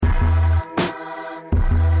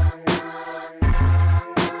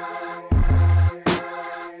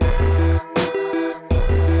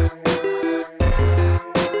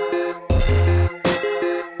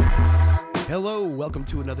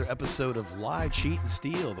to another episode of Lie, Cheat, and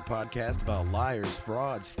Steal, the podcast about liars,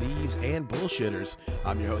 frauds, thieves, and bullshitters.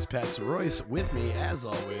 I'm your host, Pat Soroyce. With me, as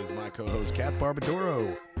always, my co-host, Kath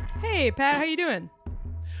Barbadoro. Hey, Pat, how you doing?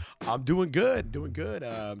 I'm doing good,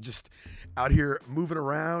 just out here moving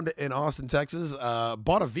around in Austin, Texas.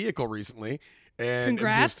 Bought a vehicle recently. And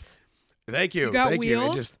Congrats. Thank you. You got Thank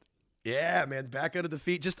wheels? you. And yeah, man, back under the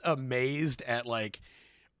feet. Just amazed at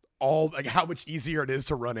how much easier it is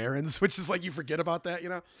to run errands, which is like you forget about that, you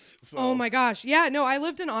know? So, Oh my gosh. Yeah, no, I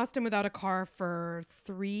lived in Austin without a car for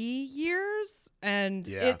 3 years. And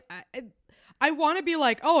Yeah. I want to be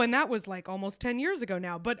like, oh, and that was like almost 10 years ago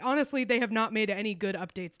now. But honestly, they have not made any good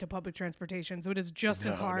updates to public transportation. So it is just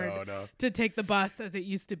as hard to take the bus as it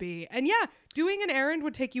used to be. And yeah, doing an errand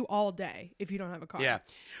would take you all day if you don't have a car. Yeah.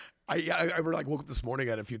 I woke up this morning,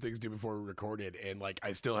 I had a few things to do before we recorded, and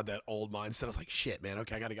I still had that old mindset. I was like, shit, man,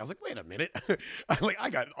 okay, I gotta go. I was like, wait a minute. I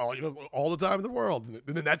got all the time in the world.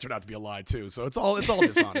 And then that turned out to be a lie too. So it's all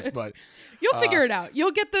dishonest, but You'll figure it out.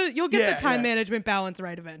 You'll get the time management balance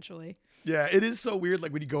right eventually. Yeah, it is so weird.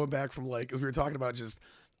 When you're going back from as we were talking about,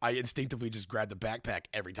 I instinctively just grabbed the backpack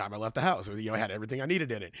every time I left the house. I had everything I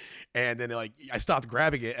needed in it. And then I stopped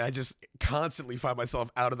grabbing it, and I just constantly find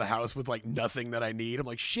myself out of the house with nothing that I need. I'm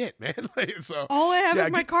like, shit, man. So all I have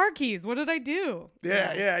is my car keys. What did I do?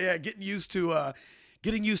 Yeah. Getting used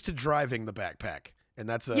to driving the backpack. And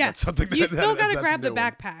that's yes, something that you still got to grab the one.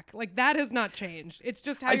 backpack. That has not changed. It's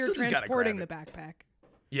just how you're transporting the backpack.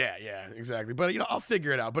 Yeah, exactly. But I'll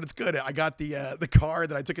figure it out. But it's good. I got the car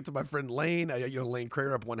that I took it to my friend Lane. Lane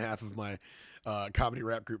Crarup, one half of my comedy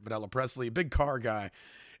rap group, Vanilla Presley, big car guy.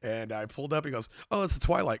 And I pulled up. He goes, "Oh, it's the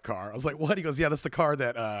Twilight car." I was like, "What?" He goes, "Yeah, that's the car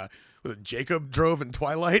that Jacob drove in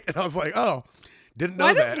Twilight." And I was like, "Oh, didn't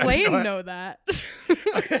know that." Why does Lane know that?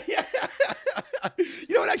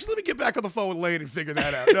 You know what? Actually, let me get back on the phone with Lane and figure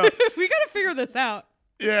that out. No. We got to figure this out.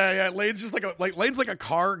 Yeah. Lane's just Lane's like a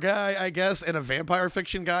car guy, I guess, and a vampire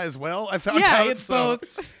fiction guy as well. I found out. Yeah, it's both.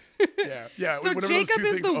 Yeah. So Jacob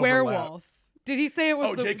is the werewolf. Did he say it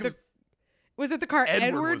was was it the car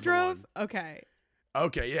Edward drove? Okay,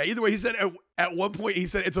 yeah. Either way, he said at one point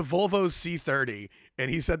it's a Volvo C30,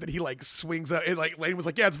 and he said that he swings out. And Lane was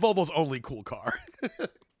like, "Yeah, it's Volvo's only cool car."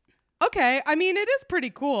 Okay, I mean it is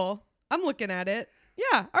pretty cool. I'm looking at it.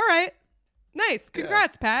 Yeah, all right. Nice.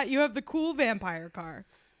 Congrats, Pat. You have the cool vampire car.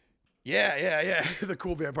 Yeah. The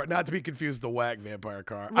cool vampire. Not to be confused with the whack vampire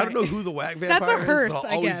car. Right. I don't know who the whack vampire is. That's a hearse,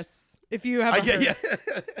 I guess. If you have a hearse.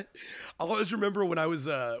 Yeah. I'll always remember when I was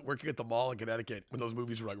working at the mall in Connecticut, when those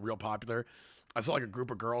movies were real popular. I saw a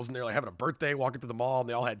group of girls and they're having a birthday, walking through the mall, and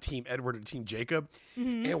they all had Team Edward and Team Jacob.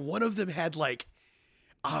 Mm-hmm. And one of them had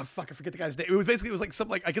I forget the guy's name. It was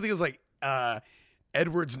something I think it was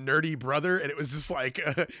Edward's nerdy brother, and it was just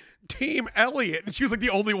Team Elliot, and she was the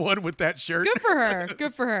only one with that shirt. Good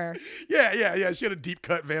for her. Yeah. She had a deep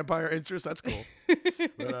cut vampire interest. That's cool.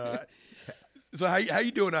 But, so how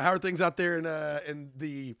you doing? How are things out there in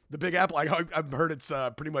the Big Apple? I've heard it's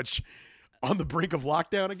pretty much on the brink of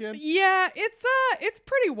lockdown again. Yeah, it's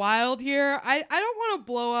pretty wild here. I don't want to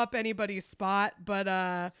blow up anybody's spot,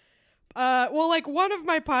 but one of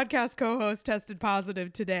my podcast co-hosts tested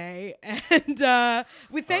positive today, and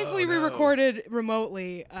we recorded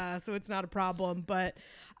remotely, so it's not a problem. But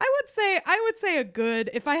I would say a good,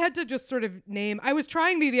 if I had to just sort of name, I was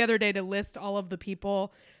trying the other day to list all of the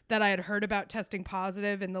people that I had heard about testing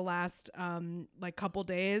positive in the last couple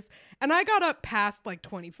days, and I got up past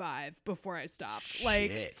 25 before I stopped.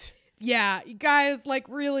 Shit. Yeah, guys,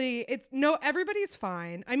 really, everybody's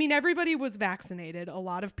fine. I mean, everybody was vaccinated. A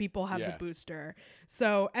lot of people have the booster.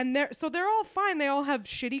 So they're all fine. They all have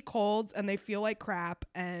shitty colds and they feel like crap,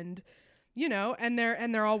 and and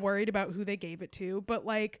they're all worried about who they gave it to. But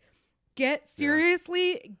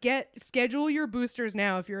schedule your boosters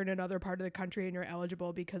now if you're in another part of the country and you're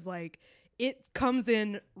eligible, because it comes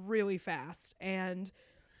in really fast, and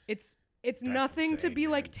it's That's nothing insane, to be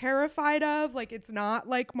man. Terrified of. It's not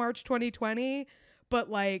March 2020, but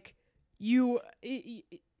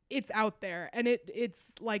it's out there, and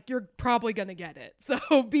it's you're probably gonna get it,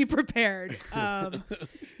 so be prepared.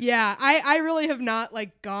 Yeah, I really have not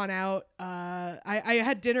gone out. I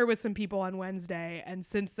had dinner with some people on Wednesday, and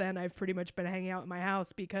since then I've pretty much been hanging out in my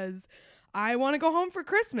house because I want to go home for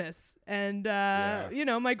Christmas, and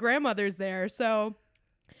my grandmother's there, so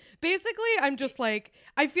basically I'm just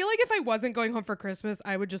I feel if I wasn't going home for Christmas,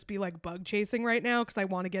 I would just be bug chasing right now because I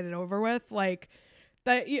want to get it over with.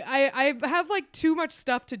 I have like too much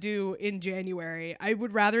stuff to do in January. I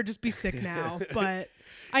would rather just be sick now, but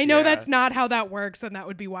I know that's not how that works, and that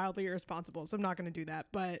would be wildly irresponsible. So I'm not going to do that.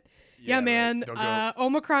 But yeah, man,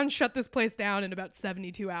 Omicron shut this place down in about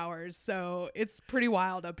 72 hours, so it's pretty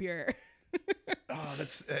wild up here. Oh,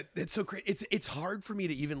 that's so great. It's hard for me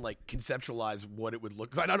to even like conceptualize what it would look.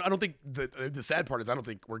 Because I don't think the sad part is I don't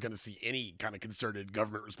think we're going to see any kind of concerted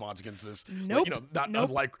government response against this. Nope. Like,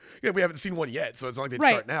 unlike we haven't seen one yet, so it's not like they'd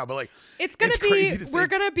Right. start now. But like It's gonna be crazy to we're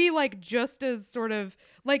think. gonna be like just as sort of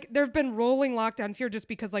like there've been rolling lockdowns here just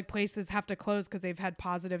because like places have to close because they've had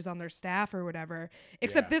positives on their staff or whatever.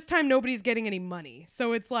 Except Yeah. this time nobody's getting any money,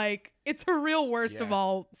 so it's like it's a real worst of Yeah.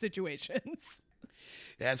 all situations.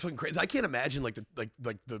 Yeah, it's fucking crazy. I can't imagine like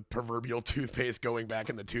the proverbial toothpaste going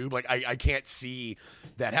back in the tube. Like I can't see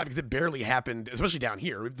that happen because it barely happened, especially down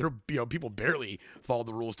here. There, people barely followed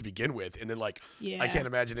the rules to begin with, and then like Yeah. I can't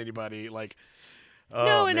imagine anybody like. No,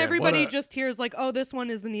 Oh, and man, everybody what a- just hears like, oh, this one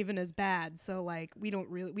isn't even as bad, so like we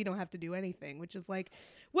don't have to do anything, which is like,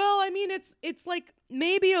 well, I mean, it's like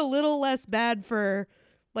maybe a little less bad for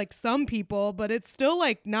like some people, but it's still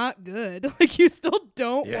like not good. Like you still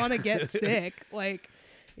don't Yeah. want to get sick. Like,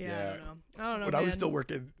 I Yeah. don't know. When I was man. still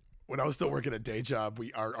working. When I was still working a day job,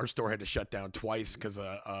 our store had to shut down twice because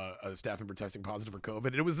a staff member testing positive for COVID.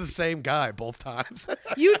 And it was the same guy both times.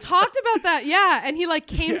 You talked about that, yeah, and he like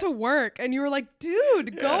came to work, and you were like,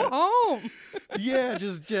 dude, go home.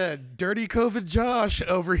 Dirty COVID Josh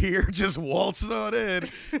over here, just waltzing on in,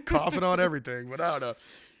 coughing on everything. But I don't know.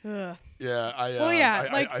 Ugh. Yeah, Well,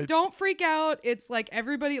 yeah, I don't freak out. It's like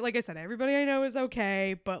everybody, like I said, everybody I know is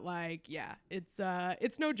okay, but like, yeah, it's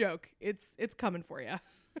no joke. It's coming for you.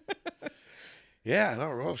 yeah.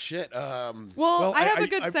 Oh well, shit. Well, I have a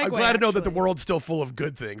good I'm segue, glad to know that the actually. world's still full of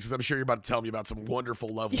good things, because I'm sure you're about to tell me about some wonderful,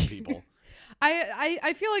 lovely people.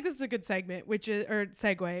 I feel like this is a good segment, which is or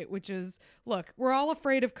segue, which is look, we're all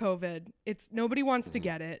afraid of COVID. It's nobody wants to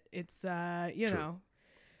get it. It's you True. know.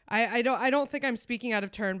 I don't think I'm speaking out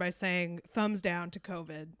of turn by saying thumbs down to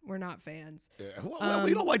COVID. We're not fans. Yeah. Well,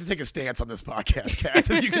 we don't like to take a stance on this podcast, Kat.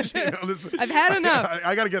 I've had enough.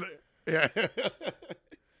 I gotta get it. Yeah.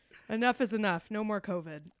 Enough is enough. No more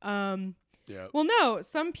COVID. Yeah. Well, no,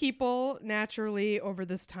 some people naturally over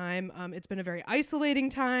this time, it's been a very isolating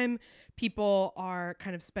time. People are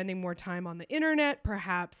kind of spending more time on the internet,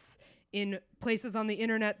 perhaps in places on the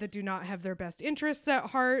internet that do not have their best interests at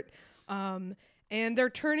heart. And they're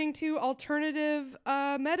turning to alternative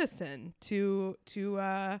medicine to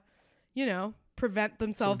prevent So we're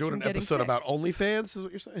themselves doing from an getting episode sick. about OnlyFans, is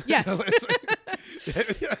what you're saying? Yes.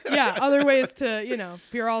 Yeah, other ways to,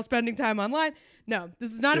 if you're all spending time online. No,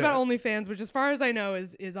 this is not about OnlyFans, which as far as I know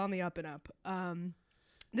is on the up and up.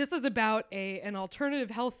 This is about an alternative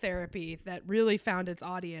health therapy that really found its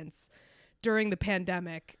audience during the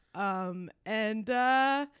pandemic.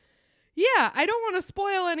 Yeah, I don't want to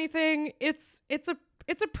spoil anything. It's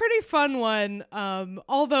a pretty fun one.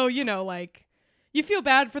 Although, you feel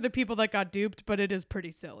bad for the people that got duped, but it is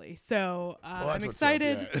pretty silly. So Well, I'm that's what's up,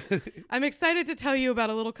 excited. yeah. I'm excited to tell you about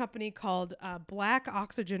a little company called Black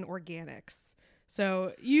Oxygen Organics.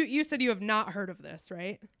 So you said you have not heard of this,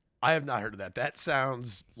 right? I have not heard of that. That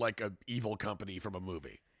sounds like an evil company from a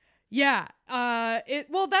movie. Yeah.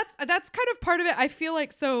 That's kind of part of it. I feel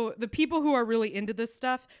like so the people who are really into this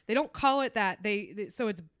stuff, they don't call it that. So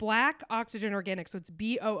it's Black Oxygen Organics. So it's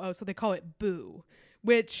BOO. So they call it BOO,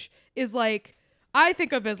 which is like I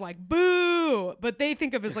think of as like boo, but they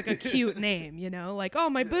think of as like a cute name, like, oh,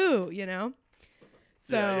 my boo,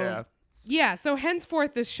 So yeah, so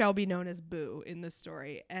henceforth this shall be known as Boo in this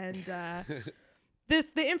story. And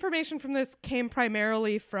the information from this came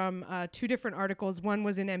primarily from two different articles. One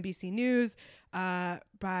was in NBC News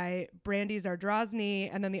by Brandy Zardrozny,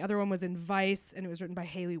 and then the other one was in Vice, and it was written by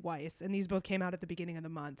Haley Weiss. And these both came out at the beginning of the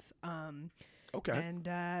month. Okay.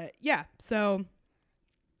 And so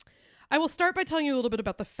I will start by telling you a little bit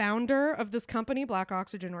about the founder of this company, Black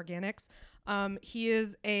Oxygen Organics. He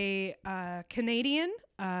is a Canadian.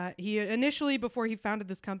 He initially, before he founded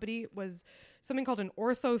this company, was something called an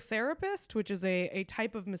orthotherapist, which is a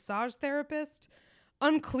type of massage therapist.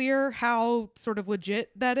 Unclear how sort of legit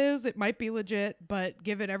that is. It might be legit, but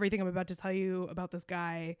given everything I'm about to tell you about this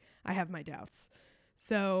guy, I have my doubts.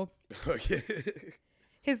 So Okay.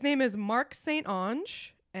 his name is Mark St.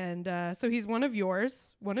 Ange. And so he's one of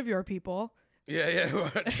your people. Yeah.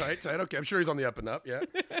 Tight. Okay, I'm sure he's on the up and up. Yeah.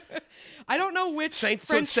 I don't know which Saint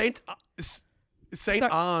Sorry.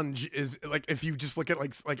 Ange is like, if you just look at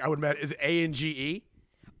like I would imagine, is ANGE?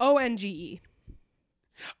 ONGE.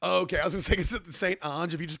 Okay, I was gonna say, is it the Saint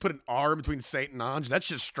Ange? If you just put an R between Saint and Ange, that's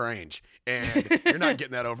just strange, and you're not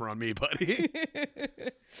getting that over on me, buddy.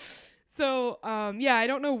 So, yeah, I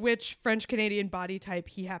don't know which French Canadian body type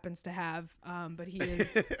he happens to have, but he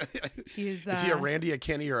is. Is he a Randy, a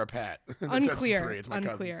Kenny, or a Pat? Unclear. It's my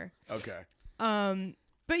unclear. Cousins. Okay.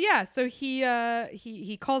 But yeah, so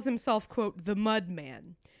he calls himself, quote, the Mud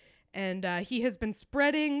Man, and he has been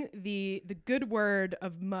spreading the good word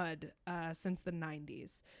of mud since the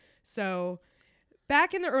 90s. So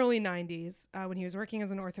back in the early 90s, when he was working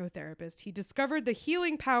as an orthotherapist, he discovered the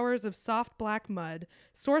healing powers of soft black mud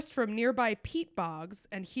sourced from nearby peat bogs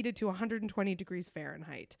and heated to 120 degrees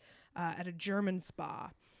Fahrenheit at a German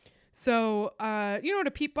spa. So you know what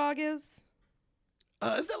a peat bog is?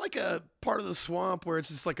 Is that like a part of the swamp where it's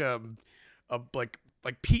just like a like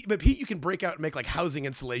peat? But peat you can break out and make like housing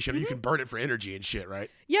insulation. You can burn it for energy and shit, right?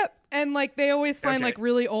 Yep. And like they always find Okay. like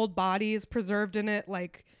really old bodies preserved in it,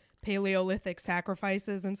 like Paleolithic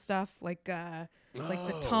sacrifices and stuff, like the hell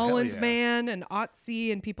Tolland yeah. Man and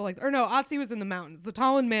Otzi and people like, or no, Otzi was in the mountains. The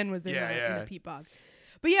Tolland Man was in a peat bog.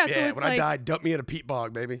 But yeah, so Yeah, it's when like, I die, dump me in a peat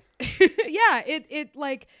bog, baby. yeah,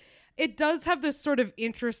 it does have this sort of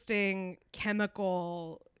interesting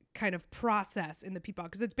chemical kind of process in the peat bog,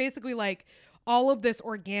 because it's basically like all of this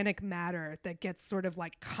organic matter that gets sort of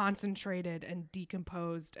like concentrated and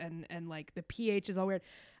decomposed, and like the pH is all weird.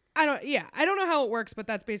 I don't know how it works, but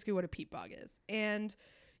that's basically what a peat bog is. And,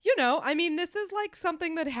 you know, I mean, this is like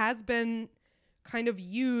something that has been kind of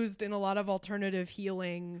used in a lot of alternative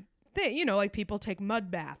healing thing. You know, like people take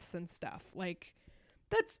mud baths and stuff. Like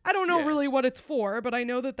I don't know really what it's for, but I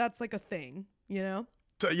know that that's like a thing, you know?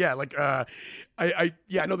 So yeah, like I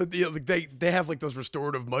know that they have like those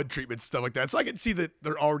restorative mud treatments, stuff like that. So I can see that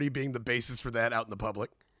they're already being the basis for that out in the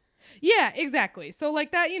public. Yeah, exactly. So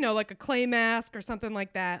like that, you know, like a clay mask or something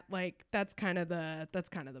like that, like that's kind of the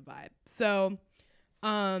vibe. So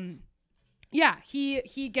yeah,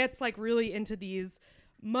 he gets like really into these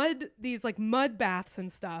mud baths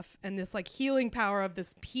and stuff, and this like healing power of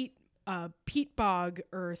this peat bog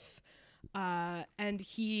earth, and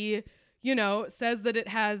he, you know, says that it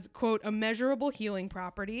has, quote, immeasurable healing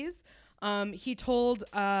properties. He told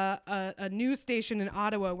a news station in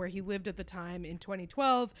Ottawa, where he lived at the time, in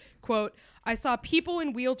 2012, quote, "I saw people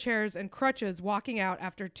in wheelchairs and crutches walking out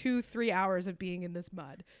after 2-3 hours of being in this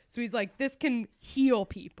mud." So he's like, this can heal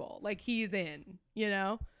people. Like, he's in, you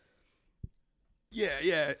know?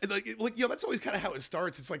 Yeah. And like, you know, that's always kind of how it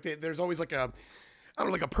starts. It's like there's always like a, I don't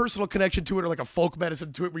know, like a personal connection to it, or like a folk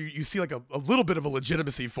medicine to it, where you see like a little bit of a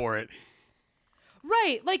legitimacy for it.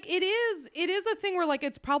 Right. Like it is a thing where like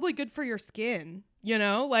it's probably good for your skin, you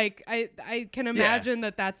know? Like I can imagine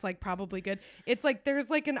that that's like probably good. It's like there's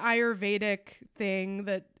like an Ayurvedic thing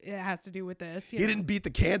that it has to do with this. He didn't beat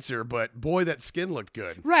the cancer, but boy, that skin looked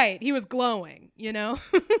good. Right. He was glowing, you know?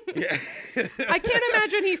 Yeah. I can't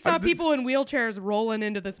imagine he saw people in wheelchairs rolling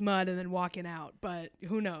into this mud and then walking out, but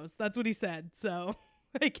who knows? That's what he said. So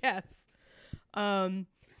I guess.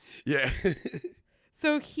 Yeah.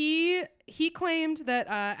 So he claimed that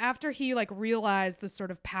after he like realized the sort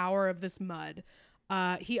of power of this mud,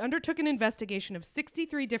 he undertook an investigation of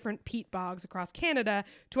 63 different peat bogs across Canada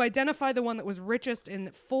to identify the one that was richest in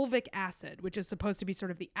fulvic acid, which is supposed to be sort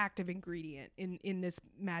of the active ingredient in this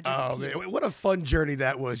magic. Oh man, what a fun journey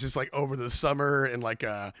that was! Just like over the summer in like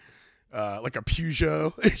a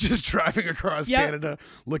Peugeot, just driving across Canada,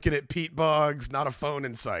 looking at peat bogs, not a phone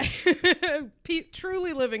in sight. Pete,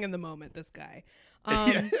 truly living in the moment, this guy.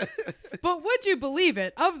 But would you believe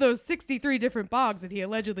it? Of those 63 different bogs that he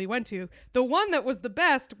allegedly went to, the one that was the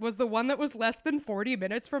best was the one that was less than 40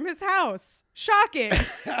 minutes from his house. Shocking.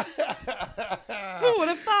 Who would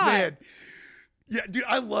have thought? Man. Yeah, dude,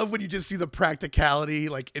 I love when you just see the practicality,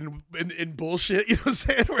 like in bullshit. You know what I'm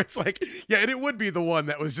saying? Where it's like, yeah, and it would be the one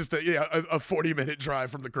that was just a 40-minute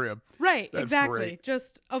drive from the crib. Right, That's exactly. Great.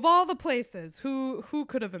 Just of all the places, who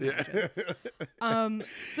could have imagined?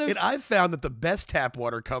 So and I've found that the best tap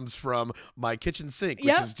water comes from my kitchen sink,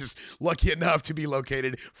 which is just lucky enough to be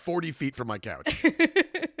located 40 feet from my couch.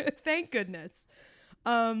 Thank goodness.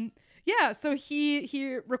 Yeah, so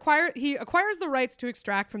he acquires the rights to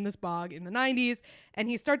extract from this bog in the 90s, and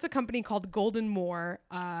he starts a company called Golden Moor,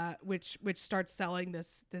 which starts selling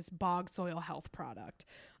this bog soil health product.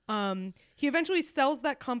 He eventually sells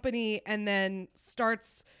that company and then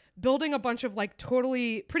starts building a bunch of like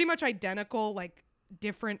totally pretty much identical like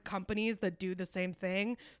different companies that do the same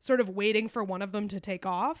thing, sort of waiting for one of them to take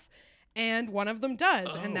off. And one of them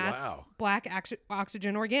does, and that's Black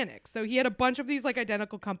Oxygen Organics. So he had a bunch of these like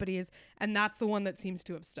identical companies, and that's the one that seems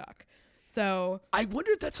to have stuck. So I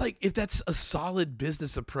wonder if that's a solid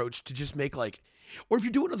business approach to just make like, or if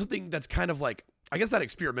you're doing something that's kind of like, I guess not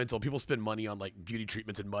experimental. People spend money on like beauty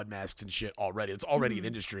treatments and mud masks and shit already. It's already an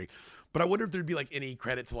industry. But I wonder if there'd be like any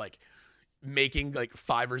credit to like making like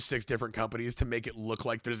 5 or 6 different companies to make it look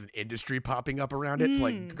like there's an industry popping up around it to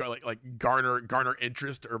like garner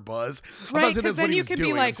interest or buzz. right, because then you can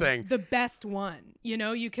be like the best one. You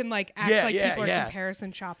know, you can like act like people are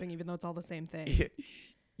comparison shopping, even though it's all the same thing.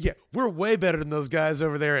 Yeah, we're way better than those guys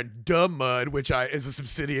over there at Dumb Mud, which is a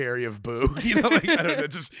subsidiary of Boo. You know, like, I don't know,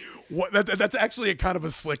 just that's actually a kind of a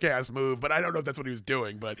slick ass move, but I don't know if that's what he was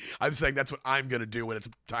doing. But I'm saying that's what I'm gonna do when it's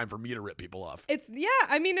time for me to rip people off.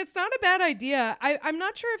 I mean, it's not a bad idea. I'm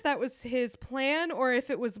not sure if that was his plan or if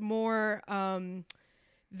it was more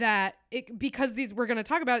that because we're gonna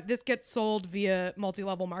talk about it, this gets sold via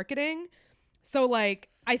multi-level marketing. So like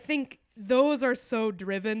I think those are so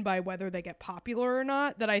driven by whether they get popular or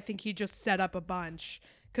not that I think he just set up a bunch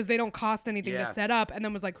because they don't cost anything to set up, and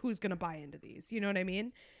then was like, who's going to buy into these? You know what I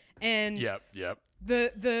mean? And yep.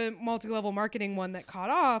 The multi-level marketing one that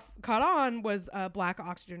caught on was Black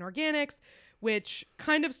Oxygen Organics, which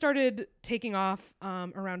kind of started taking off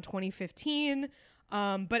around 2015.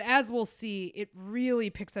 But as we'll see, it really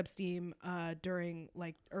picks up steam during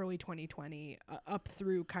like early 2020 up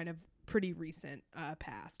through kind of pretty recent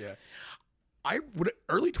past. Yeah.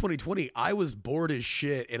 Early 2020, I was bored as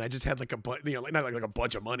shit, and I just had like not like a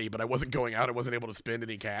bunch of money, but I wasn't going out. I wasn't able to spend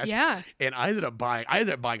any cash. Yeah. And I ended up buying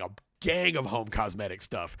a gang of home cosmetic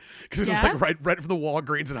stuff because it was like right from the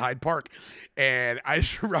Walgreens in Hyde Park, and I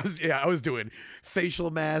was doing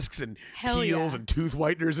facial masks and peels and tooth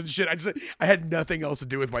whiteners and shit. I had nothing else to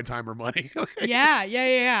do with my time or money.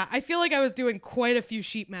 Yeah. I feel like I was doing quite a few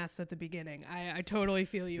sheet masks at the beginning. I totally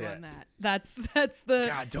feel you on that. That's the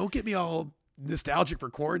God. Don't get me all nostalgic for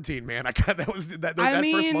quarantine, man. That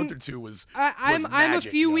first month or two was I'm magic,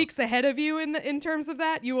 a few weeks ahead of you in terms of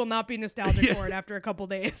that. You will not be nostalgic for it after a couple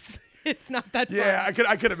days. It's not that fun. Yeah,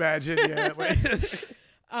 I could imagine. Yeah.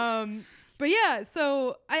 But yeah,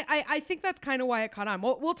 so I think that's kind of why it caught on.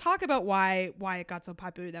 We'll talk about why it got so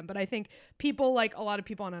popular then. But I think people, like a lot of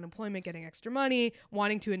people on unemployment, getting extra money,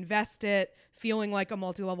 wanting to invest it, feeling like a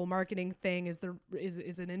multi-level marketing thing is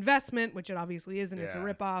an investment, which it obviously isn't. Yeah. It's a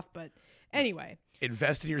ripoff. But anyway,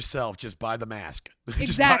 invest in yourself. Just buy the mask.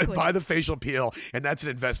 Exactly. Just buy the facial peel, and that's an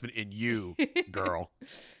investment in you, girl.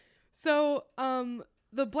 So,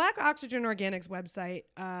 the Black Oxygen Organics website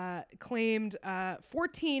claimed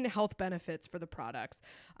 14 health benefits for the products.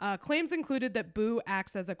 Claims included that Boo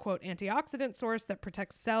acts as a, quote, antioxidant source that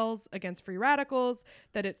protects cells against free radicals,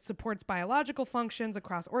 that it supports biological functions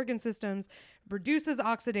across organ systems, reduces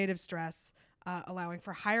oxidative stress, allowing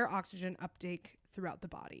for higher oxygen uptake throughout the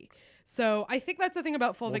body. So I think that's the thing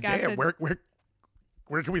about fulvic acid.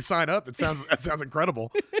 Where can we sign up? That sounds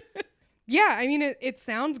incredible. Yeah, I mean, it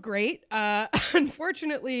sounds great.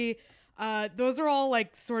 Unfortunately, those are all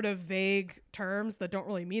like sort of vague terms that don't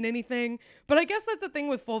really mean anything. But I guess that's the thing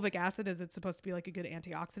with fulvic acid is it's supposed to be like a good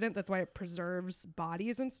antioxidant. That's why it preserves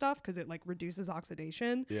bodies and stuff because it like reduces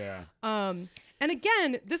oxidation. Yeah. And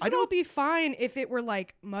again, this would all be fine if it were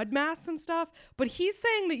like mud masks and stuff. But he's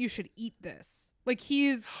saying that you should eat this. Like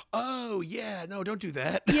he's. Oh yeah, no, don't do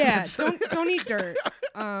that. Yeah, don't eat dirt.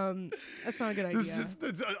 That's not a good idea.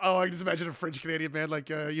 I can just imagine a French Canadian man like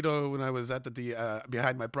when I was at the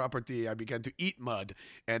behind my property, I began to eat mud,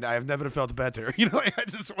 and I have never felt better. I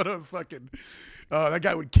just want to fucking. That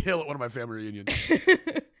guy would kill at one of my family reunions.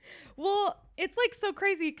 Well, it's like so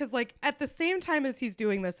crazy because like at the same time as he's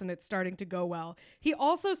doing this and it's starting to go well, he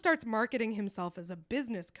also starts marketing himself as a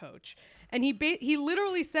business coach. And he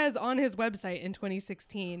literally says on his website in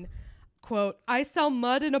 2016, quote, "I sell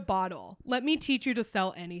mud in a bottle. Let me teach you to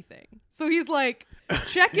sell anything." So he's like,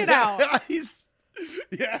 check it out.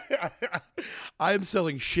 Yeah, I'm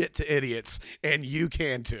selling shit to idiots, and you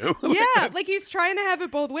can too. Yeah, like he's trying to have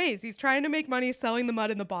it both ways. He's trying to make money selling the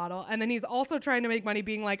mud in the bottle, and then he's also trying to make money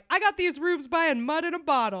being like, "I got these rubes buying mud in a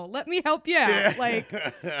bottle. Let me help you out." Yeah. Like,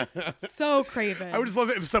 so craven. I would just love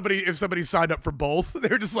it if somebody signed up for both.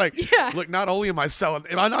 They're just like, "Look, not only am I selling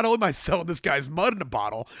this guy's mud in a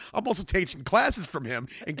bottle, I'm also taking classes from him,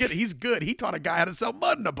 and he's good. He taught a guy how to sell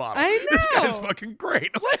mud in a bottle. I know. This guy's fucking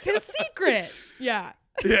great. What's his secret?" Yeah.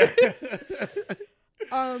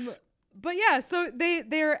 But yeah, so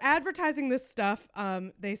they're advertising this stuff.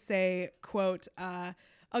 They say, quote, "A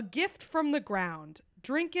gift from the ground.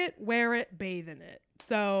 Drink it, wear it, bathe in it."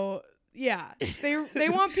 So Yeah, they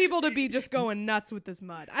want people to be just going nuts with this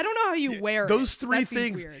mud. I don't know how you wear those it. three That seems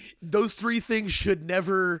things. weird. Those three things should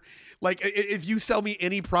never. Like, if you sell me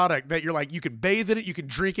any product that you're like, you can bathe in it, you can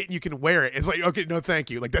drink it, and you can wear it, it's like, okay, no, thank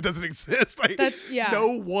you. Like, that doesn't exist. Like,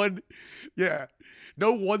 no one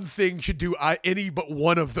thing should do any but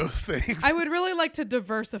one of those things. I would really like to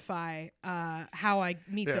diversify how I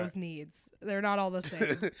meet those needs. They're not all the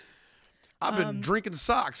same. I've been drinking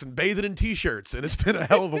socks and bathing in t-shirts, and it's been a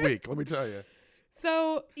hell of a week. Let me tell you.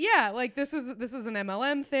 So yeah, like this is an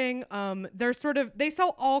MLM thing. They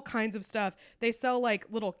sell all kinds of stuff. They sell like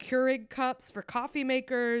little Keurig cups for coffee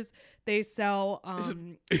makers. They sell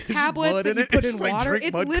tablets that you put in water.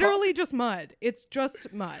 It's literally just mud. It's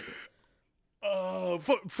just mud.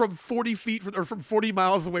 From 40 feet or from 40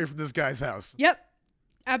 miles away from this guy's house. Yep,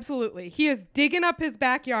 absolutely. He is digging up his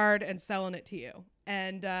backyard and selling it to you.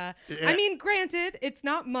 And I mean, granted, it's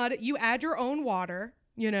not mud. You add your own water.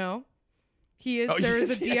 You know. There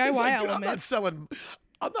is a DIY like, dude, element.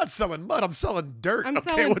 I'm not selling mud. I'm selling dirt. I'm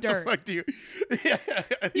selling What dirt. the fuck do you?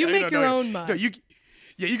 You make your own mud. No, you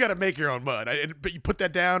got to make your own mud. But you put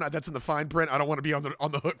that down. That's in the fine print. I don't want to be on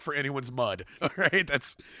the hook for anyone's mud. All right,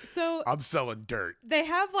 I'm selling dirt. They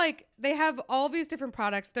have all these different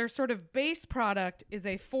products. Their sort of base product is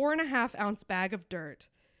a 4.5 ounce bag of dirt.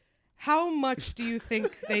 How much do you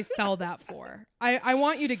think they sell that for? I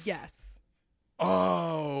want you to guess.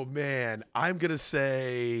 Oh, man. I'm going to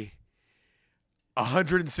say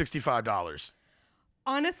 $165.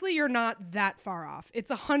 Honestly, you're not that far off.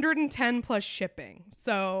 It's $110 plus shipping.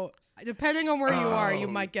 So depending on where you are, you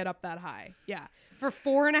might get up that high. Yeah. For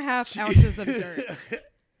 4.5 ounces of dirt.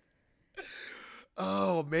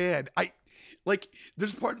 Oh, man.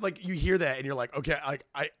 There's part, like, you hear that and you're like, okay,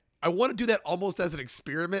 I want to do that almost as an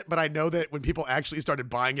experiment, but I know that when people actually started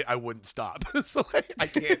buying it, I wouldn't stop. So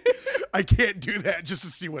I can't do that just to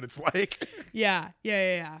see what it's like. Yeah.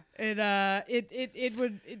 It's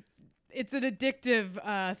an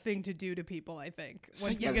addictive thing to do to people, I think.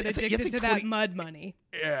 Once you get addicted to that mud money.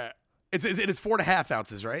 Yeah. It's 4.5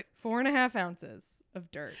 ounces, right? 4.5 ounces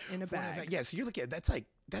of dirt in a bag. Yeah, so you're looking at that's like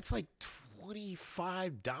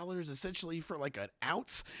 $25 essentially for like an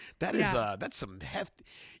ounce. That is that's some hefty.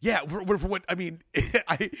 Yeah, for what I mean,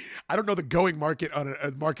 I don't know the going market on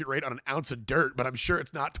a market rate on an ounce of dirt, but I'm sure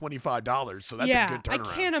it's not $25. So that's a good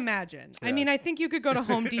turnaround. I can't imagine. Yeah. I mean, I think you could go to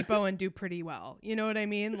Home Depot and do pretty well. You know what I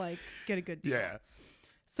mean? Like get a good deal. Yeah.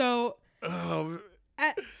 So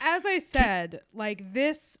as I said, like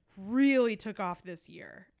this really took off this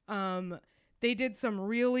year. They did some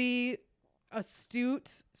really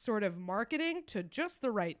astute sort of marketing to just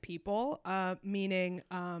the right people, meaning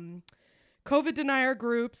COVID denier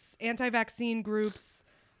groups, anti-vaccine groups,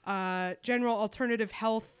 general alternative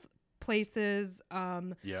health places,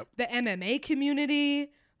 the MMA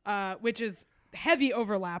community, which is heavy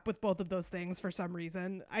overlap with both of those things for some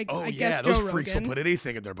reason. I guess those Joe freaks Rogan will put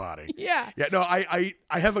anything in their body. Yeah. No, I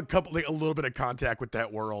have a little bit of contact with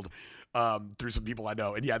that world through some people I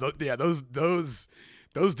know, and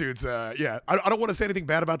those dudes, I don't want to say anything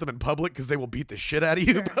bad about them in public because they will beat the shit out of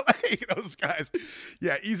you. Sure. But like, those guys,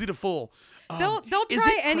 easy to fool. They'll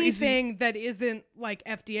try anything that isn't like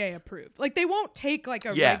FDA approved. Like they won't take like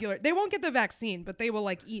a regular. They won't get the vaccine, but they will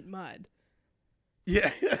like eat mud.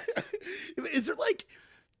 Yeah. Is there like,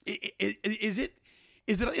 is it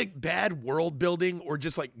like bad world building or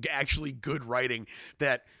just like actually good writing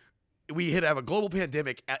that we have a global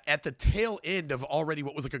pandemic at the tail end of already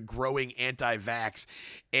what was like a growing anti-vax,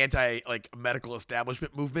 medical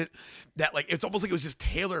establishment movement that like, it's almost like it was just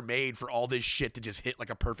tailor made for all this shit to just hit like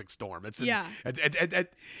a perfect storm. It's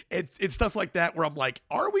stuff like that where I'm like,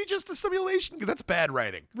 are we just a simulation? Because that's bad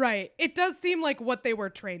writing. Right. It does seem like what they were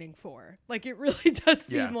training for. Like it really does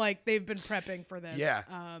seem like they've been prepping for this. Yeah.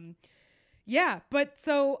 Yeah, but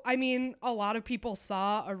so, I mean, a lot of people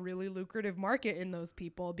saw a really lucrative market in those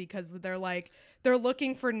people because they're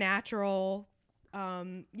looking for natural,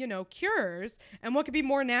 cures. And what could be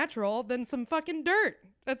more natural than some fucking dirt?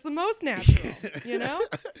 That's the most natural, you know?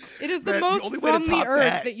 It is the most from the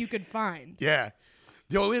earth that you could find. Yeah.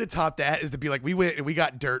 The only way to top that is to be like, we went and we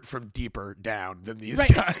got dirt from deeper down than these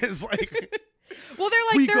guys. Like, well, they're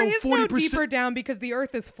like, there is no deeper down because the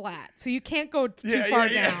earth is flat. So you can't go too far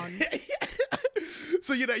down.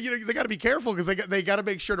 So, they got to be careful because they got to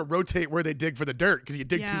make sure to rotate where they dig for the dirt because you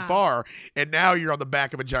dig too far and now you're on the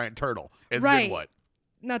back of a giant turtle. And then what?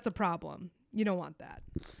 That's a problem. You don't want that.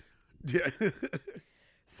 Yeah.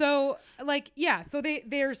 So, so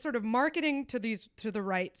they're sort of marketing to the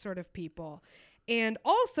right sort of people. And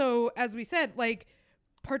also, as we said, like,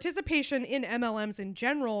 participation in MLMs in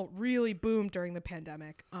general really boomed during the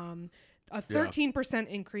pandemic. a 13%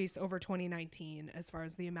 increase over 2019 as far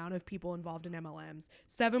as the amount of people involved in MLMs.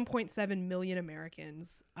 7.7 million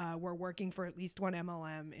Americans were working for at least one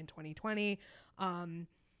MLM in 2020.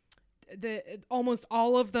 Almost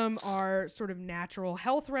all of them are sort of natural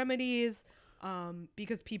health remedies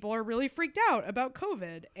because people are really freaked out about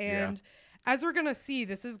COVID. And as we're going to see,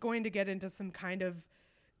 this is going to get into some kind of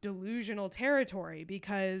delusional territory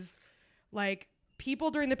because, like, people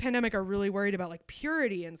during the pandemic are really worried about, like,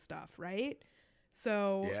 purity and stuff, right?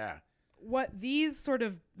 So what these sort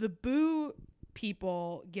of the boo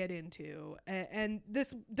people get into, and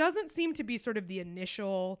this doesn't seem to be sort of the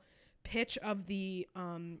initial pitch of the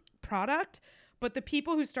product, but the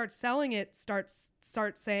people who start selling it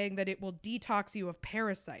start saying that it will detox you of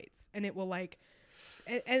parasites, and it will, like,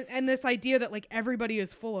 and this idea that, like, everybody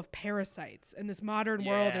is full of parasites and this modern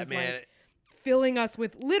world is like filling us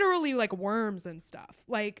with literally, like, worms and stuff.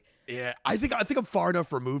 Like, I think I'm far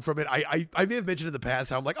enough removed from it. I may have mentioned in the past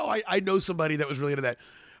how I'm like, oh, I know somebody that was really into that.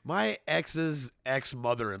 My ex's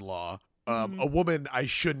ex-mother-in-law, a woman I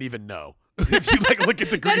shouldn't even know. If you, like, look at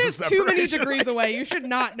degrees that is of too many separation, degrees away. You should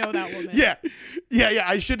not know that woman. Yeah.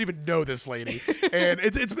 I shouldn't even know this lady. And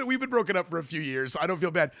we've been broken up for a few years, so I don't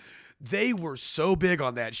feel bad. They were so big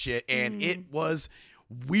on that shit, and it was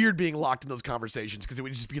weird being locked in those conversations because it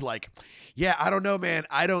would just be like, yeah, I don't know, man.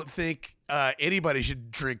 I don't think anybody should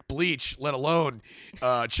drink bleach, let alone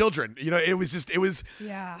children. You know,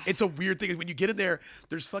 it's a weird thing. When you get in there,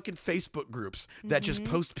 there's fucking Facebook groups that just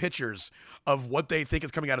post pictures of what they think is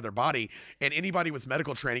coming out of their body. And anybody with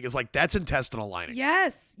medical training is like, that's intestinal lining.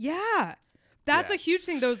 Yes. Yeah. That's a huge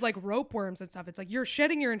thing. Those, like, rope worms and stuff. It's like you're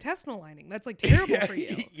shedding your intestinal lining. That's, like, terrible for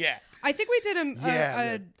you. Yeah. I think we did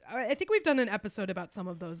I think we've done an episode about some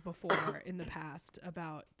of those before in the past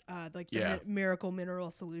about the miracle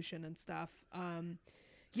mineral solution and stuff.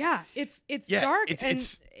 It's dark,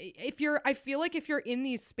 I feel like if you're in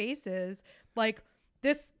these spaces, like,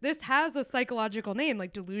 this has a psychological name,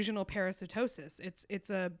 like delusional parasitosis. It's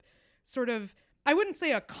a sort of, I wouldn't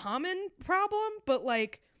say a common problem, but,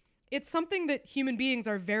 like, it's something that human beings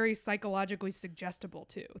are very psychologically suggestible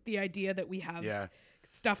to. The idea that we have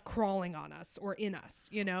stuff crawling on us or in us,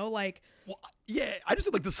 you know, like. Well, I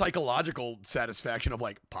just like the psychological satisfaction of,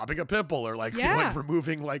 like, popping a pimple or like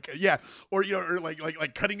removing, like, or, you know, or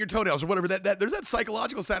like cutting your toenails or whatever. That there's that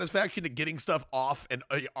psychological satisfaction to getting stuff off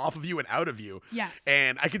of you and out of you. Yes.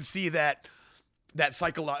 And I can see that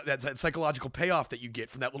psychological payoff that you get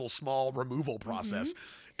from that little small removal process,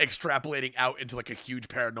 extrapolating out into, like, a huge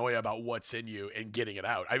paranoia about what's in you and getting it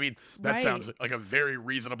out. I mean, that sounds like a very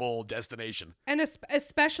reasonable destination. And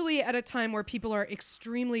especially at a time where people are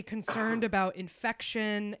extremely concerned about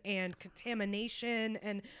infection and contamination,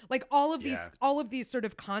 and, like, all of these sort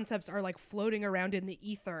of concepts are, like, floating around in the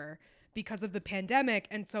ether because of the pandemic,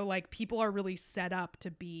 and so, like, people are really set up to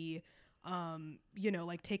be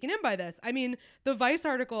like, taken in by this. I mean, the Vice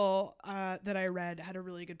article that I read had a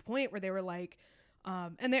really good point where they were like,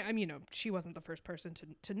 she wasn't the first person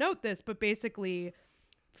to note this, but basically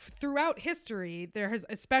throughout history, there has,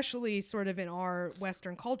 especially sort of in our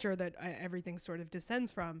Western culture that everything sort of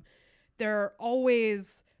descends from, there are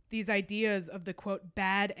always these ideas of the, quote,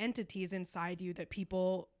 bad entities inside you that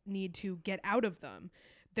people need to get out of them.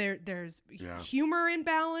 There's humor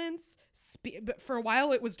imbalance. But for a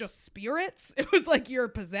while, it was just spirits. It was like you're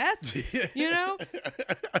possessed, you know.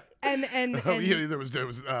 And there was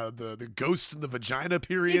the ghosts in the vagina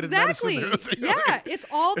period. Exactly. In medicine. Yeah, it's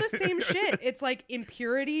all the same shit. It's like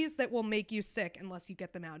impurities that will make you sick unless you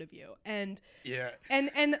get them out of you. And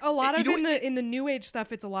a lot of in the new age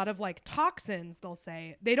stuff, it's a lot of, like, toxins. They'll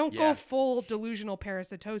say they don't go full delusional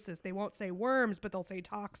parasitosis. They won't say worms, but they'll say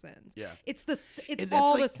toxins. Yeah, it's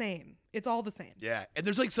all the same. It's all the same. Yeah, and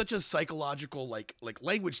there's, like, such a psychological like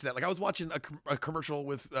language to that. Like, I was watching a commercial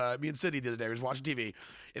with me and City the other day. I was watching TV, and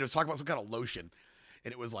it was talking about some kind of lotion,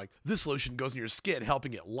 and it was like, this lotion goes in your skin,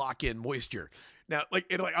 helping it lock in moisture. Now,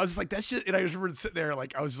 like, I was just like, that shit, and I just remember sitting there,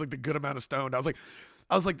 like, I was just, like, the good amount of stoned. I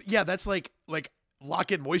was like, yeah, that's like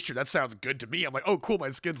lock in moisture. That sounds good to me. I'm like, oh, cool, my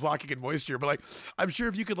skin's locking in moisture. But, like, I'm sure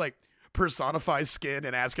if you could, like, personify skin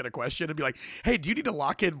and ask it a question and be like, hey, do you need to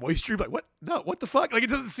lock in moisture? Like, what? No, what the fuck? Like, it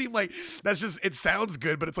doesn't seem like that's just, it sounds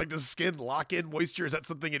good, but it's like, does skin lock in moisture? Is that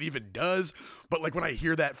something it even does? But, like, when I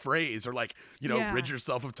hear that phrase, or, like, you know, rid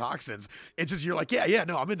yourself of toxins, it's just, you're like, yeah,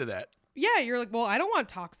 no, I'm into that. Yeah, you're like, well, I don't want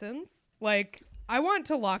toxins. Like, I want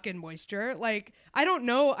to lock in moisture. Like, I don't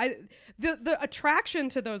know. The attraction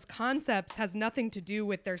to those concepts has nothing to do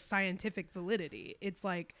with their scientific validity. It's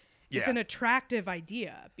like, It's an attractive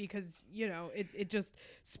idea because, you know, it just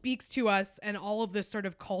speaks to us and all of this sort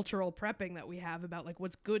of cultural prepping that we have about like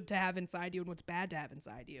what's good to have inside you and what's bad to have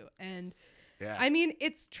inside you. And I mean,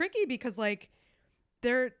 it's tricky because like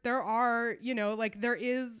there are, you know, like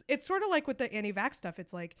it's sort of like with the anti-vax stuff.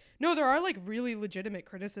 It's like, no, there are like really legitimate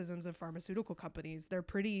criticisms of pharmaceutical companies. They're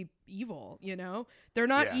pretty evil, you know, they're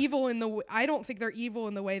not evil I don't think they're evil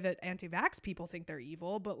in the way that anti-vax people think they're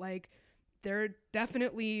evil, but like they're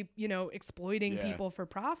definitely, you know, exploiting people for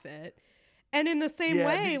profit. And in the same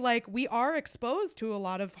way, like we are exposed to a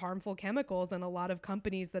lot of harmful chemicals, and a lot of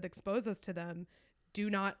companies that expose us to them do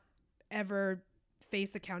not ever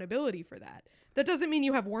face accountability for that. That doesn't mean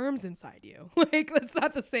you have worms inside you. Like, that's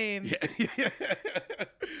not the same. Yeah.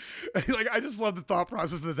 Like, I just love the thought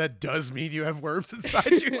process that does mean you have worms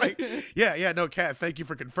inside you. Like, no, Kat, thank you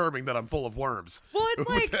for confirming that I'm full of worms. Well, it's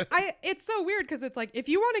like, it's so weird because it's like, if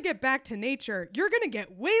you want to get back to nature, you're going to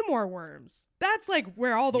get way more worms. That's like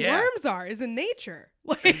where all the worms are, is in nature.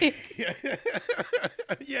 Like,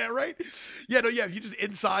 yeah, right? If you just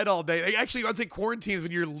inside all day. Like, actually, I'd say quarantine is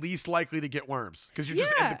when you're least likely to get worms because you're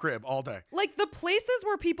just in the crib all day. Like, the places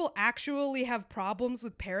where people actually have problems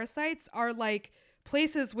with parasites are like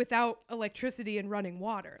places without electricity and running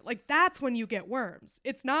water. Like, that's when you get worms.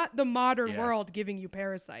 It's not the modern world giving you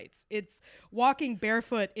parasites. It's walking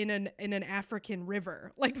barefoot in an African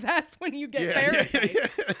river. Like, that's when you get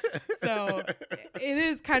parasites. So it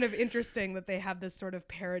is kind of interesting that they have this sort of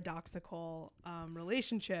paradoxical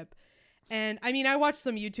relationship. And I mean, I watched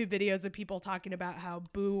some YouTube videos of people talking about how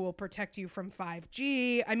Boo will protect you from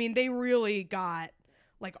 5G. I mean, they really got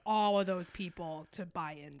like all of those people to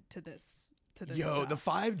buy into this. Yo, the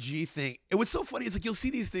 5G thing. It was so funny. It's like you'll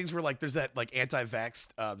see these things where like there's that like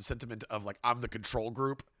anti-vax sentiment of like I'm the control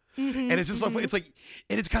group, and it's just so funny. It's like,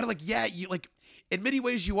 and it's kind of like you like. In many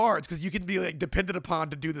ways you are. It's because you can be like dependent upon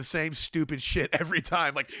to do the same stupid shit every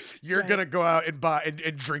time. Like you're going to go out and buy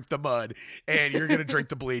and drink the mud, and you're going to drink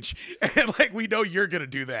the bleach. And like, we know you're going to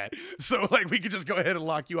do that. So like, we could just go ahead and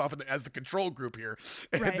lock you off as the control group here.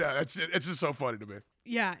 And it's just so funny to me.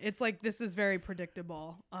 Yeah. It's like, this is very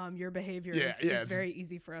predictable. Your behavior is very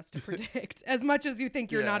easy for us to predict. As much as you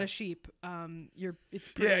think you're not a sheep, it's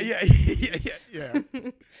pretty.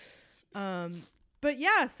 Yeah. But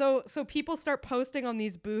yeah, so people start posting on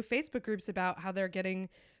these Boo Facebook groups about how they're getting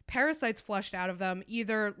parasites flushed out of them.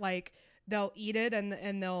 Either like they'll eat it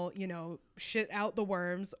and they'll, you know, shit out the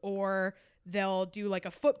worms, or they'll do like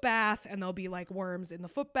a foot bath and there'll be like worms in the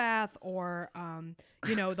foot bath, or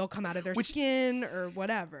you know, they'll come out of their skin or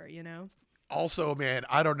whatever, you know. Also, man,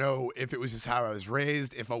 I don't know if it was just how I was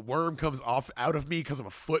raised. If a worm comes out of me because of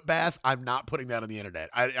a foot bath, I'm not putting that on the internet.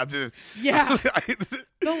 I'm just the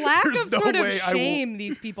lack of sort of shame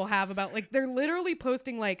these people have about like they're literally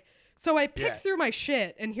posting like, so I picked through my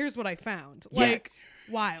shit and here's what I found. Like,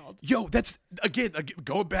 wild. Yo, that's again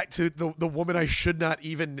going back to the woman I should not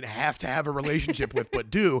even have to have a relationship with, but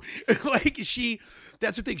do. Like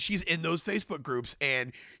that's the thing. She's in those Facebook groups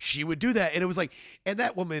and she would do that. And it was like, and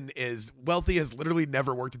that woman is wealthy, has literally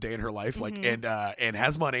never worked a day in her life, like, and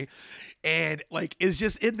has money, and like is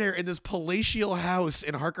just in there in this palatial house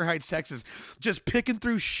in Harker Heights, Texas, just picking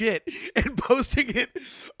through shit and posting it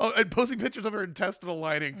and posting pictures of her intestinal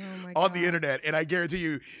lining on the internet. And I guarantee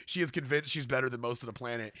you, she is convinced she's better than most of the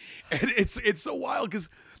planet. And it's so wild because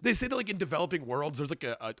they say that like in developing worlds, there's like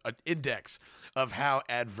an index of how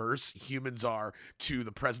adverse humans are to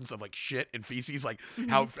the presence of like shit and feces, like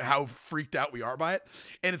how freaked out we are by it.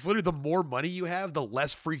 And it's literally the more money you have, the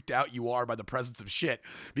less freaked out you are by the presence of shit,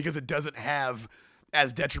 because it doesn't have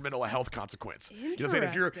as detrimental a health consequence. You know what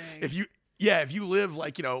I'm saying? If you live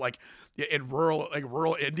like, you know, like in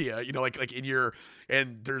rural India, you know, like in your,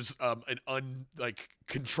 and there's an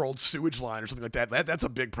controlled sewage line or something like that, that's a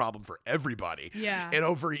big problem for everybody. Yeah. And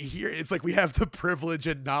over here, it's like we have the privilege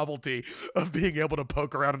and novelty of being able to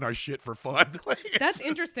poke around in our shit for fun. Like, that's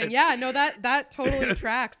interesting. Yeah, no, that totally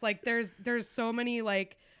tracks. Like there's so many,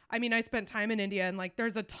 like, I mean, I spent time in India and like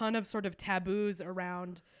there's a ton of sort of taboos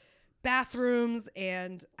around bathrooms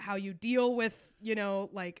and how you deal with, you know,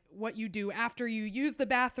 like what you do after you use the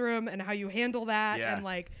bathroom and how you handle that. And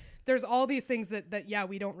like there's all these things that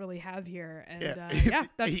we don't really have here. And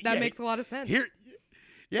that makes a lot of sense.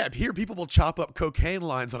 Here people will chop up cocaine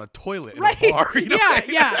lines on a toilet in a bar. You know?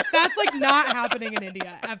 That's like not happening in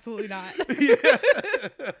India. Absolutely not.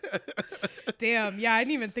 Damn. Yeah, I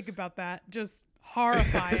didn't even think about that. Just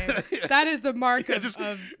horrifying. That is a mark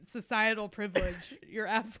of societal privilege. You're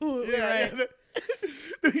absolutely right.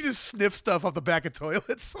 You just sniff stuff off the back of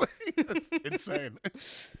toilets. That's insane.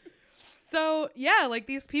 So yeah, like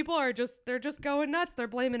these people are they're just going nuts. They're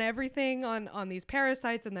blaming everything on these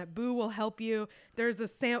parasites and that Boo will help you. There's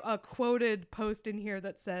a quoted post in here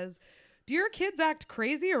that says, "Do your kids act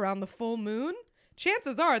crazy around the full moon?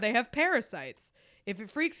 Chances are they have parasites. If it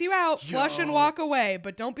freaks you out, flush and walk away,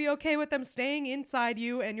 but don't be okay with them staying inside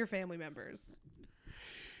you and your family members."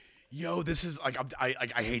 Yo, this is like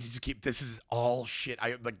I hate to keep. This is all shit.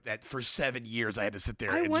 I like that for 7 years. I had to sit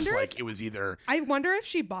there and just like it was either. I wonder if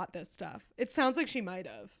she bought this stuff. It sounds like she might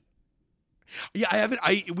have. Yeah, I haven't.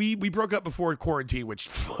 We broke up before quarantine, which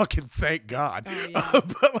fucking thank God. Oh, yeah.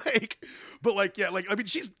 But like, yeah, like I mean,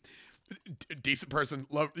 she's a decent person,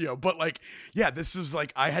 love but like, yeah, this is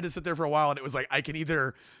like I had to sit there for a while, and it was like I can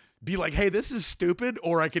either be like, hey, this is stupid,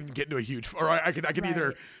 or I can get into a huge, or I can Right.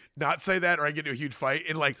 either not say that, or I get into a huge fight.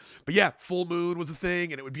 And like, but yeah, full moon was a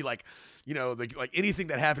thing, and it would be like, like anything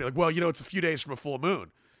that happened, like, well, it's a few days from a full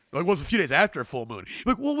moon. Like, well, it's a few days after a full moon.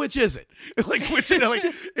 Like, well, which is it? Like, which, like,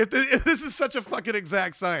 if this is such a fucking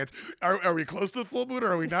exact science, are we close to the full moon, or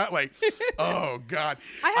are we not? Like, oh God.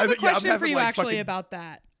 I have a question for you like, actually fucking, about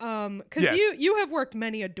that. Because Yes. you have worked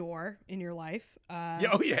many a door in your life. Yeah,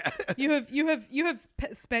 oh yeah. you have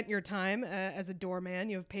spent your time as a doorman.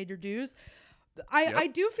 You have paid your dues. I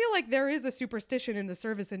do feel like there is a superstition in the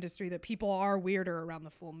service industry that people are weirder around the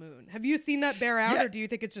full moon. Have you seen that bear out, Yeah. or do you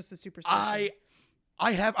think it's just a superstition?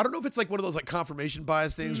 I don't know if it's like one of those like confirmation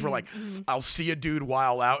bias things where like I'll see a dude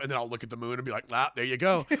while out and then I'll look at the moon and be like, there you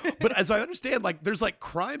go. But as I understand, like there's like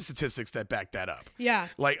crime statistics that back that up. Yeah.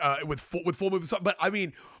 Like with full moon. But I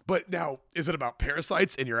mean, but now is it about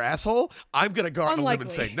parasites in your asshole? I'm gonna go out on a limb and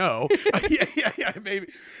say no. yeah.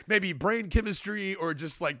 Maybe brain chemistry, or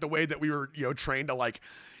just like the way that we were trained to like.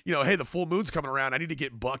 Hey, the full moon's coming around. I need to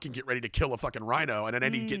get buck and get ready to kill a fucking rhino, and then I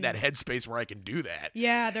need to get in that headspace where I can do that.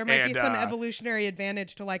 Yeah, there might be some evolutionary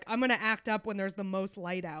advantage to like, I'm going to act up when there's the most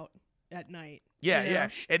light out at night. Yeah.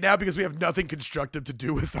 And now because we have nothing constructive to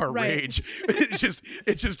do with our rage,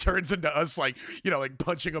 it just turns into us like, like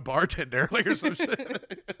punching a bartender like or some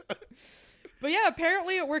shit. But yeah,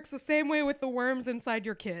 apparently it works the same way with the worms inside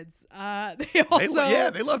your kids. They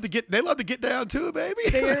also they love to get down too, baby.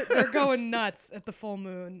 They're going nuts at the full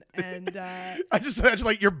moon, and I just imagine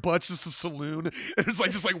like your butt's just a saloon, and it's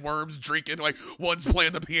like just like worms drinking, like one's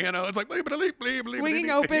playing the piano. It's like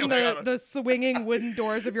swinging open the swinging wooden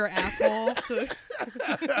doors of your asshole.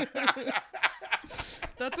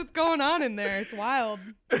 That's what's going on in there. It's wild.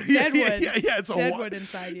 Deadwood. Yeah, it's deadwood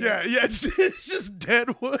inside you. Yeah, it's just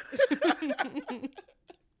deadwood.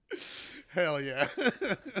 Hell yeah.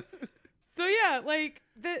 So yeah, like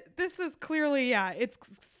this is clearly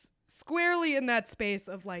it's squarely in that space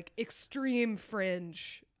of like extreme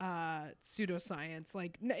fringe pseudoscience.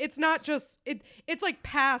 Like it's not just it's like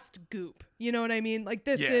past goop. You know what I mean? Like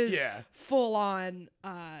this is full on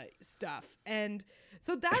stuff. And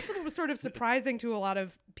so that's what was sort of surprising to a lot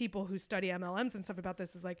of people who study MLMs and stuff about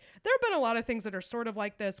this is like there have been a lot of things that are sort of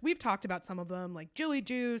like this. We've talked about some of them, like Jilly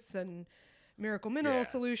Juice and Miracle Mineral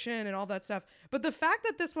Solution and all that stuff. But the fact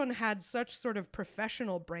that this one had such sort of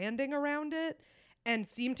professional branding around it and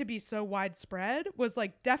seemed to be so widespread was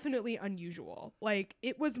like definitely unusual. Like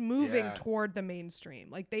it was moving toward the mainstream.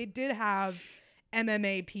 Like they did have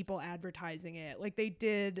MMA people advertising it. Like they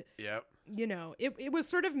did. Yep. It was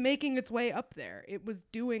sort of making its way up there. It was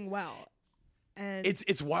doing well. And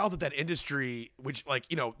it's wild that industry, which like,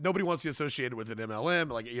 nobody wants to be associated with an MLM,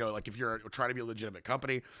 like, like if you're trying to be a legitimate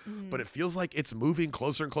company, but it feels like it's moving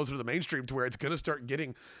closer and closer to the mainstream to where it's going to start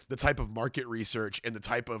getting the type of market research and the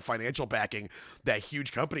type of financial backing that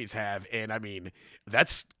huge companies have. And I mean,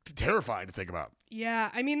 that's terrifying to think about. Yeah,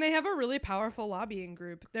 I mean, they have a really powerful lobbying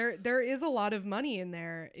group. There is a lot of money in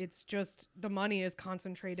there. It's just the money is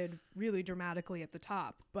concentrated really dramatically at the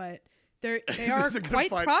top, but they are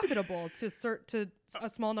quite profitable to a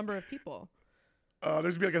small number of people.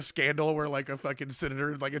 There's gonna be like a scandal where like a fucking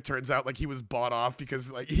senator, like it turns out like he was bought off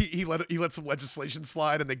because like he let some legislation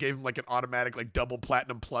slide and they gave him like an automatic like double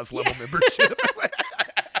platinum plus level membership.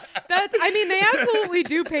 They absolutely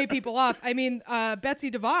do pay people off. I mean,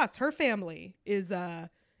 Betsy DeVos, her family is Amway.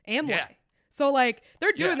 Yeah. So like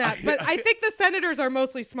they're doing that, but I think the senators are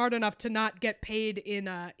mostly smart enough to not get paid in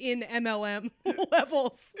MLM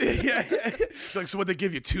levels. Like, so would they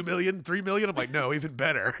give you 2 million, 3 million? I'm like, no, even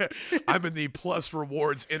better. I'm in the plus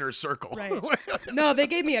rewards inner circle. Right. No, they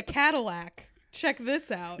gave me a Cadillac. Check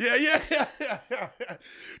this out. Yeah.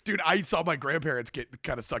 Dude, I saw my grandparents get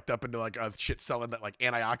kind of sucked up into like a shit selling that like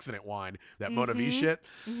antioxidant wine, that Mona V shit.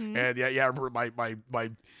 Mm-hmm. And I remember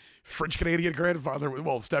my French Canadian grandfather,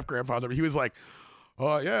 well, step grandfather, he was like,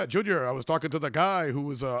 yeah, Junior, I was talking to the guy who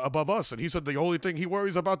was above us, and he said the only thing he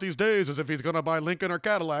worries about these days is if he's gonna buy Lincoln or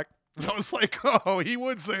Cadillac. I was like, oh, he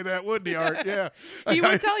would say that, wouldn't he, Art? Yeah. He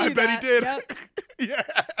would tell you I bet that. he did. Yep. Yeah.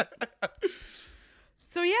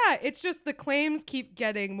 So yeah, it's just the claims keep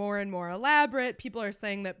getting more and more elaborate. People are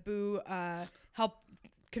saying that Boo helped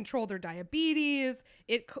control their diabetes.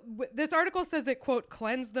 This article says it, quote,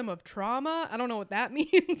 cleansed them of trauma. I don't know what that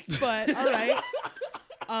means, but all right.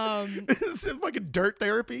 This is like a dirt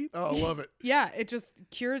therapy. Oh, I love it. Yeah, it just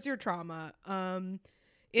cures your trauma.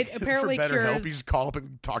 It apparently For better cures. help, you just call up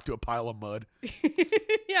and talk to a pile of mud.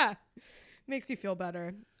 Yeah, makes you feel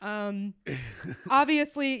better.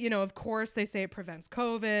 Obviously, you know, of course, they say it prevents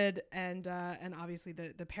COVID and obviously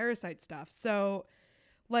the parasite stuff. So,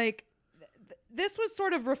 like, this was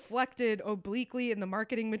sort of reflected obliquely in the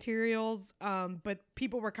marketing materials, but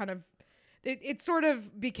people were kind of. It sort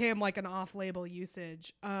of became like an off-label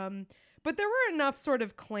usage. But there were enough sort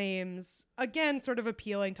of claims, again, sort of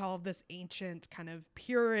appealing to all of this ancient kind of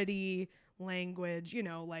purity language, you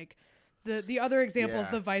know, like the other examples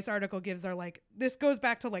the Vice article gives are like, this goes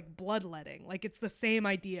back to like bloodletting. Like it's the same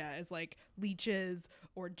idea as like leeches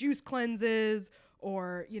or juice cleanses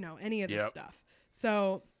or, you know, any of this stuff.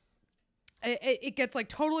 So it gets like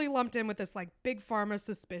totally lumped in with this like big pharma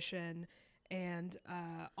suspicion and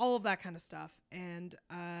all of that kind of stuff. And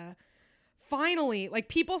finally, like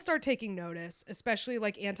people start taking notice, especially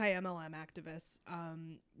like anti-MLM activists.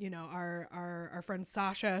 You know, our friend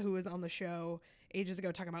Sasha, who was on the show ages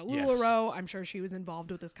ago talking about LuLaRoe, I'm sure she was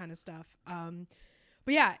involved with this kind of stuff.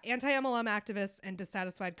 But yeah, anti-MLM activists and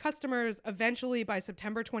dissatisfied customers eventually by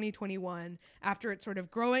September 2021, after it's sort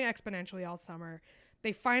of growing exponentially all summer,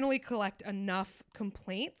 they finally collect enough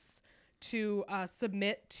complaints to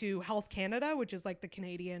submit to Health Canada, which is like the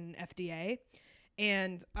Canadian FDA.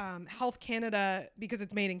 And Health Canada, because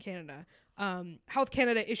it's made in Canada, Health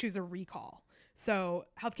Canada issues a recall. So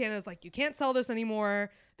Health Canada is like, you can't sell this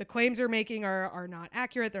anymore. The claims you're making are not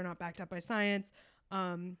accurate. They're not backed up by science.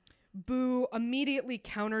 Boo immediately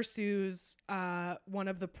countersues one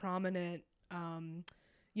of the prominent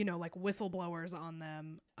you know, like whistleblowers on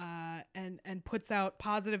them, and puts out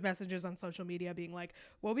positive messages on social media being like,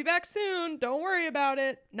 we'll be back soon. Don't worry about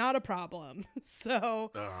it. Not a problem.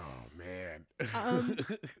 So, oh man.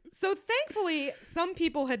 So thankfully some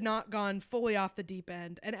people had not gone fully off the deep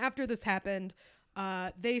end. And after this happened,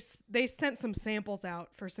 they sent some samples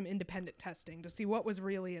out for some independent testing to see what was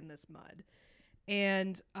really in this mud.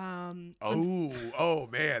 And, oh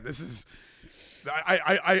man, this is,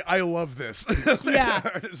 I love this. Yeah.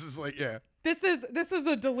 This is like, yeah. This is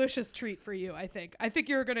a delicious treat for you, I think. I think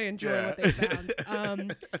you're going to enjoy what they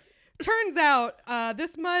found. Turns out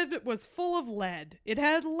this mud was full of lead. It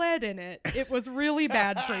had lead in it. It was really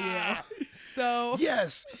bad for you. So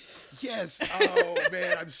Yes. Oh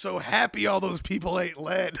man, I'm so happy all those people ate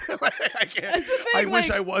lead. I can't. I wish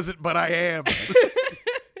I wasn't, but I am.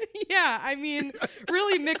 Yeah, I mean,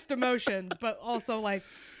 really mixed emotions, but also like,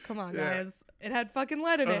 come on, guys. It had fucking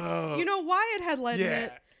lead in it. You know why it had lead in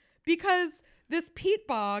it? Because this peat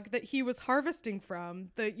bog that he was harvesting from,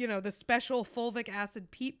 the special fulvic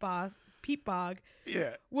acid peat bog,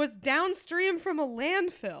 was downstream from a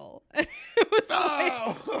landfill. And it was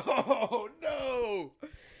oh no.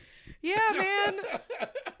 Yeah, man.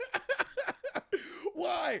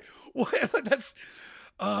 Why? That's.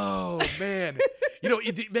 Oh man, you know,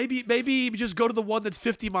 maybe just go to the one that's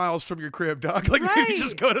 50 miles from your crib, dog. Like maybe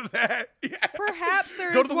just go to that. Yeah. Perhaps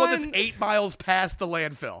there's go to the one that's 8 miles past the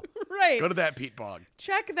landfill. Right. Go to that peat bog.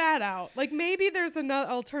 Check that out. Like maybe there's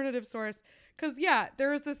another alternative source. Because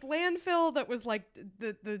there was this landfill that was like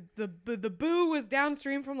the Boo was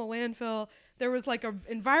downstream from the landfill. There was like an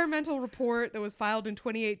environmental report that was filed in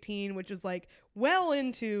 2018, which was like well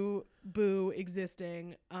into Boo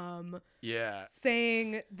existing.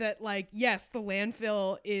 Saying that like, yes, the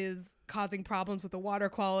landfill is causing problems with the water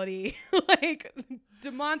quality, like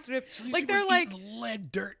demonstrative. So like they're like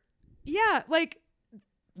lead dirt. Yeah, like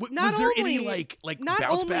was there any like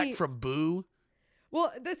bounce back from Boo?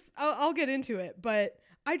 Well, I'll get into it, but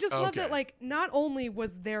I just love that, like, not only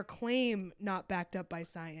was their claim not backed up by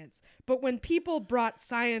science, but when people brought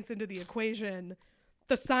science into the equation,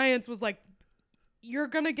 the science was like, you're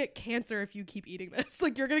going to get cancer if you keep eating this.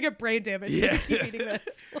 Like, you're going to get brain damage if you keep eating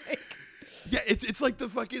this. Like, yeah, it's like the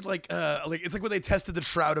fucking like it's like when they tested the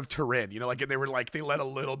Shroud of Turin, you know, like, and they were like, they let a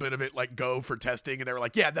little bit of it like go for testing, and they were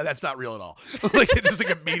like, yeah, that's not real at all. Like it just like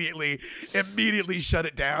immediately shut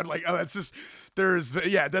it down. Like, oh, that's just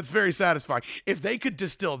that's very satisfying. If they could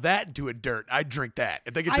distill that into a dirt, I'd drink that.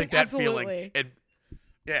 If they could take that feeling and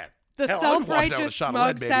the Hell, I would wash down with a self-righteous shot of smug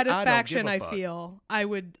lead, baby. I don't give a satisfaction I fuck. feel,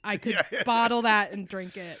 I could Yeah. bottle that and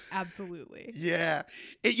drink it. Absolutely. Yeah,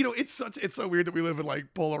 it's so weird that we live in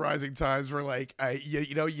like polarizing times where like you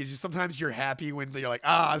just sometimes you're happy when you're like,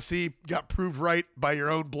 see, got proved right by your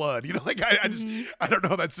own blood. Like I just I don't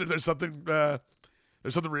know, there's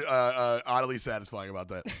something oddly satisfying about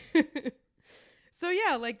that. So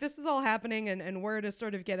yeah, like this is all happening and word is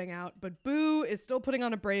sort of getting out, but Boo is still putting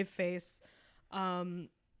on a brave face.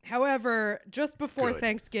 However, just before Good.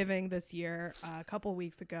 Thanksgiving this year, a couple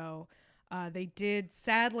weeks ago, they did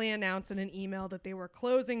sadly announce in an email that they were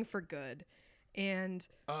closing for good. And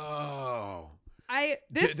Oh,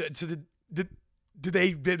 this did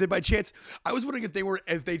they by chance? I was wondering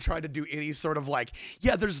if they tried to do any sort of like,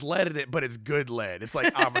 yeah, there's lead in it, but it's good lead. It's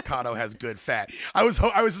like avocado has good fat. I was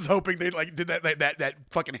just hoping they like did that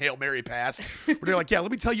fucking Hail Mary pass where they're like, yeah,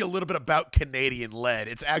 let me tell you a little bit about Canadian lead.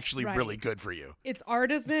 It's actually Right. really good for you. it's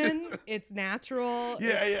artisan, it's natural.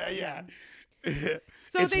 Yeah.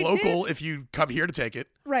 So It's they local if you come here to take it.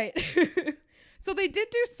 Right. So they did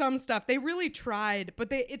do some stuff. They really tried,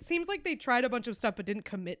 but it seems like they tried a bunch of stuff but didn't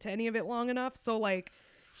commit to any of it long enough. So like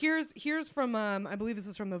here's from I believe this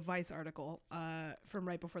is from the Vice article from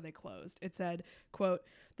right before they closed. It said, quote,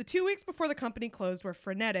 "The 2 weeks before the company closed were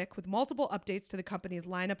frenetic with multiple updates to the company's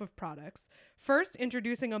lineup of products. First,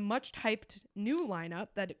 introducing a much hyped new lineup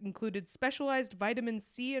that included specialized vitamin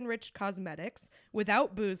C enriched cosmetics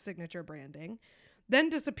without Boo's signature branding. Then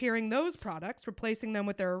disappearing those products, replacing them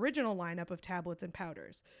with their original lineup of tablets and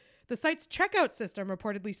powders. The site's checkout system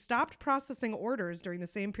reportedly stopped processing orders during the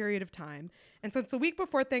same period of time, and since the week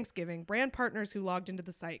before Thanksgiving, brand partners who logged into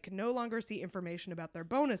the site can no longer see information about their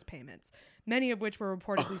bonus payments, many of which were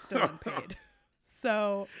reportedly still unpaid."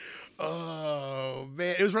 So, Oh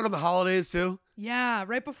man, it was right on the holidays too. yeah,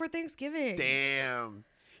 right before Thanksgiving. Damn.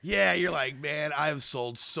 Yeah, you're like, man, I have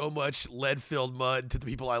sold so much lead-filled mud to the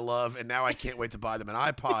people I love, and now I can't wait to buy them an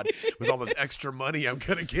iPod with all this extra money I'm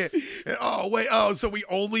gonna get. And, so we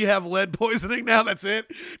only have lead poisoning now? That's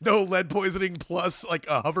it? No lead poisoning plus like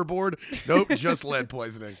a hoverboard? Nope, just lead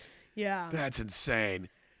poisoning. Yeah. That's insane.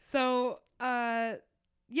 So,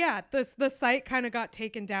 yeah, the site kind of got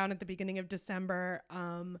taken down at the beginning of December.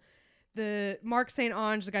 The Mark St.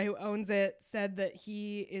 Ange, the guy who owns it, said that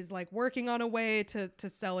he is like working on a way to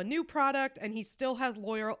sell a new product, and he still has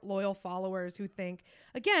loyal followers who think,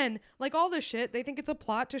 again, like all this shit, they think it's a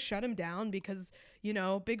plot to shut him down because,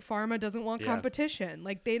 Big Pharma doesn't want competition.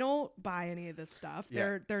 Like they don't buy any of this stuff.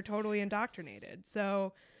 Yeah. They're totally indoctrinated.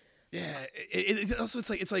 So yeah,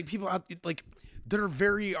 it's like people out like there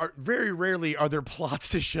very rarely are there plots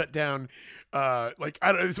to shut down. Like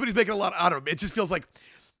I don't know, somebody's making a lot. I don't know. It just feels like.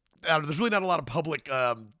 There's really not a lot of public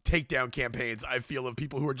takedown campaigns, I feel, of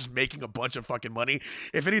people who are just making a bunch of fucking money.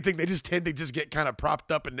 If anything, they just tend to just get kind of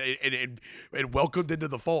propped up and welcomed into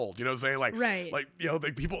the fold. You know what I'm saying? Like, right. Like,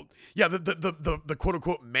 like people, the quote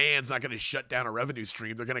unquote man's not going to shut down a revenue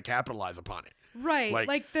stream. They're going to capitalize upon it. Right.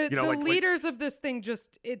 Like the like leaders of this thing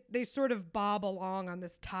they sort of bob along on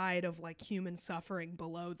this tide of like human suffering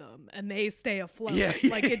below them, and they stay afloat.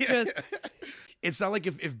 Like it just. It's not like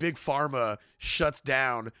if Big Pharma shuts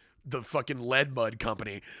down the fucking lead mud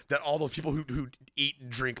company, that all those people who eat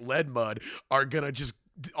and drink lead mud are gonna just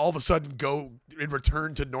all of a sudden go and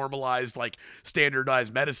return to normalized, like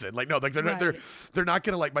standardized medicine. Like no, like they're not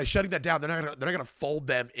gonna, like, by shutting that down, they're not gonna fold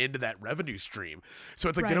them into that revenue stream. So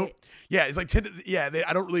it's like they don't. Yeah, it's like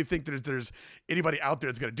I don't really think there's anybody out there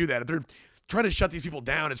that's gonna do that. If they're trying to shut these people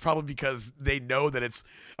down, it's probably because they know that it's,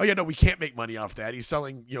 we can't make money off that. He's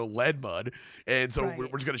selling, lead mud, and so we're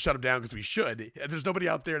just going to shut him down because we should. There's nobody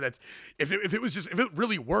out there that's, if it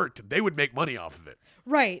really worked, they would make money off of it.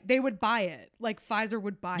 Right, they would buy it. Like Pfizer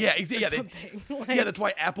would buy it. Yeah, that's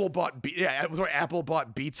why Apple bought. It was why Apple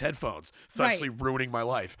bought Beats headphones, thusly ruining my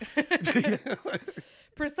life.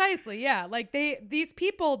 Precisely, yeah. Like these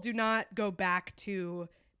people do not go back to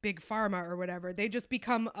Big Pharma or whatever. They just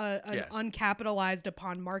become an uncapitalized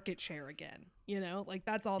upon market share again. Like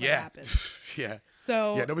that's all that happens. Yeah.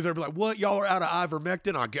 So nobody's ever like, what? Y'all are out of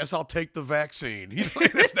ivermectin? I guess I'll take the vaccine.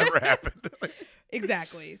 That's never happened.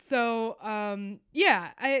 Exactly. So,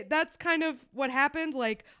 that's kind of what happened.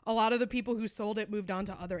 Like a lot of the people who sold it moved on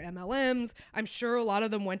to other MLMs. I'm sure a lot of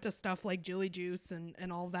them went to stuff like Jilly Juice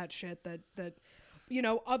and all that shit that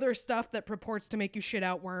other stuff that purports to make you shit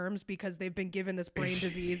out worms because they've been given this brain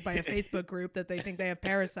disease by a Facebook group that they think they have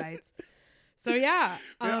parasites. So yeah,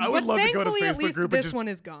 I would love to go to a Facebook at least group. This one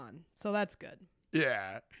is gone, so that's good.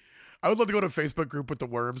 Yeah, I would love to go to a Facebook group with the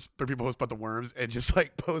worms, where people post about the worms, and just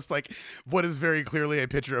like post like what is very clearly a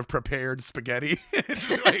picture of prepared spaghetti, just,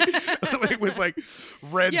 like with like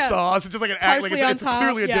red sauce, and just like an act like it's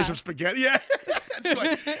clearly a dish of spaghetti. Yeah, just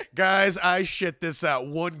like, guys, I shit this out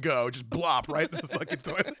one go, just blop right in the fucking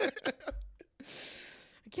toilet.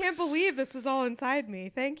 I can't believe this was all inside me.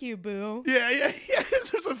 Thank you, Boo. Yeah.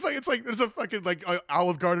 There's a fucking like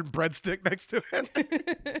Olive Garden breadstick next to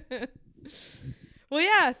it. Well,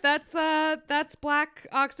 yeah, that's Black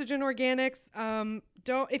Oxygen Organics.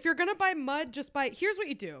 If you're gonna buy mud, just buy. Here's what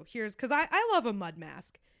you do. Because I love a mud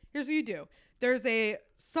mask. Here's what you do. There's a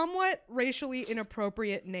somewhat racially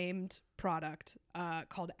inappropriate named product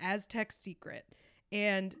called Aztec Secret,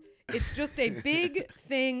 and it's just a big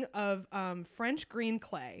thing of French green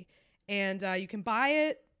clay, and you can buy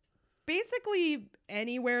it basically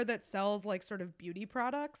anywhere that sells like sort of beauty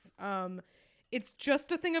products. It's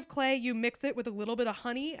just a thing of clay. You mix it with a little bit of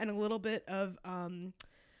honey and a little bit of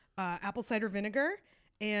apple cider vinegar,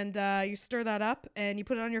 and you stir that up and you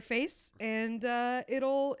put it on your face, and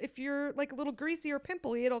it'll, if you're like a little greasy or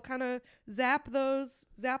pimply, it'll kind of zap those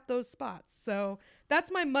spots. So that's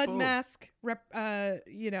my mud mask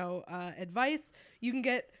advice. You can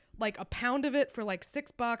get like a pound of it for like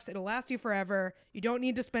 $6. It'll last you forever. You don't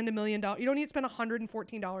need to spend $1 million. You don't need to spend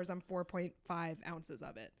 $114 on 4.5 ounces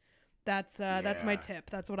of it. That's my tip.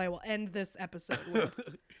 That's what I will end this episode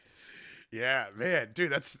with. Yeah, man,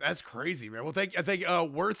 dude, that's crazy, man. Well, I think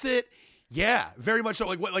worth it. Yeah, very much so.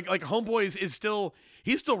 Like Homeboy is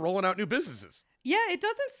still rolling out new businesses. Yeah, it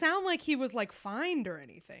doesn't sound like he was like fined or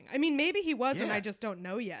anything. I mean, maybe he was, and I just don't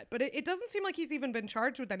know yet. But it doesn't seem like he's even been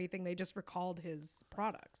charged with anything. They just recalled his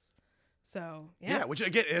products. So yeah, which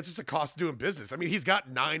again, it's just a cost of doing business. I mean, he's got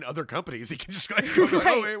 9 other companies. He can just like go like,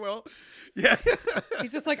 oh, hey, well, yeah.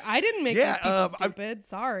 He's just like, I didn't make these people stupid.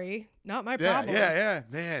 Sorry, not my problem. Yeah,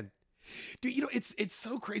 man. Dude, it's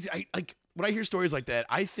so crazy. I like when I hear stories like that,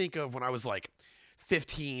 I think of when I was like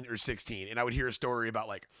 15 or 16, and I would hear a story about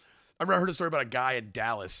like, I remember I heard a story about a guy in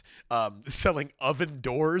Dallas selling oven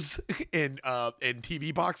doors in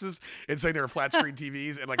TV boxes and saying they were flat screen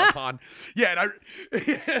TVs and like a pond. Yeah,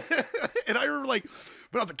 and I remember like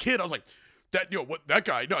when I was a kid, I was like, that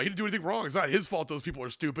guy, no, he didn't do anything wrong. It's not his fault. Those people are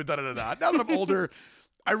stupid. Da da da. Now that I'm older,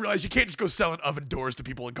 I realize you can't just go selling oven doors to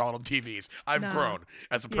people and call them TVs. I've grown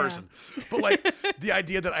as a person, but like the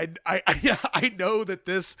idea that I know that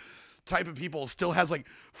this type of people still has like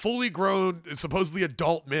fully grown, supposedly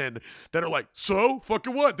adult men that are like, so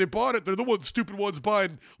fucking what? They bought it. They're the stupid ones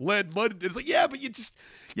buying lead mud. It's like, yeah, but you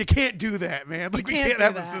can't do that, man. Like we can't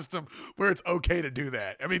have a system where it's okay to do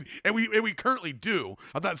that. I mean, and we currently do.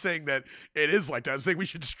 I'm not saying that it is like that. I'm saying we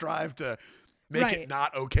should strive to make it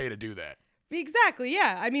not okay to do that. Exactly.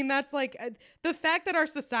 Yeah. I mean, that's like the fact that our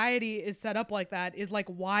society is set up like that is like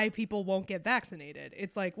why people won't get vaccinated.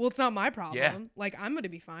 It's like, well, it's not my problem. Yeah. Like, I'm going to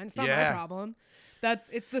be fine. It's not my problem.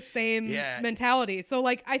 It's the same mentality. So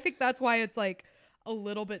like, I think that's why it's like a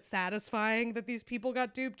little bit satisfying that these people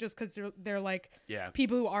got duped, just because they're like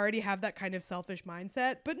people who already have that kind of selfish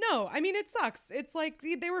mindset. But no, I mean, it sucks. It's like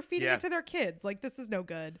they were feeding it to their kids. Like, this is no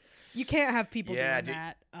good. You can't have people doing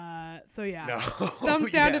that. So yeah, no.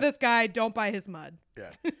 Thumbs down to this guy. Don't buy his mud.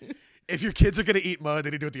 Yeah. If your kids are going to eat mud,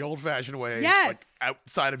 they need to do it the old-fashioned way. Yes. Like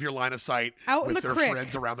outside of your line of sight, out with in their creek.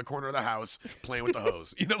 Friends around the corner of the house playing with the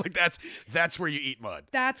hose. Like that's where you eat mud.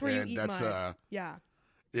 That's where you eat mud. Yeah.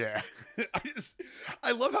 Yeah.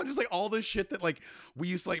 I love how just like all this shit that like we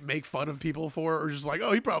used to like make fun of people for, or just like,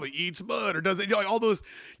 oh, he probably eats mud or doesn't, like all those,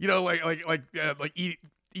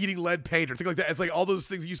 eating lead paint or things like that. It's like all those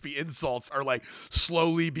things that used to be insults are like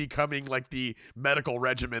slowly becoming like the medical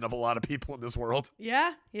regimen of a lot of people in this world.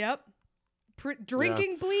 Yeah. Yep.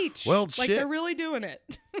 Drinking bleach. Well, like they're really doing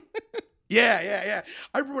it. Yeah.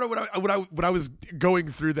 I remember when I was going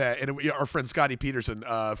through that, and our friend Scotty Peterson,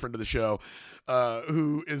 friend of the show,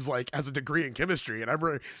 who is like has a degree in chemistry, and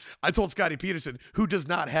I told Scotty Peterson, who does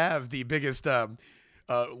not have the biggest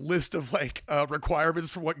list of like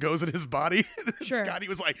requirements for what goes in his body. Sure. Scotty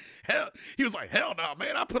was like, hell no,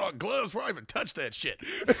 man, I put on gloves before I even touch that shit.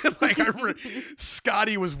 Like I remember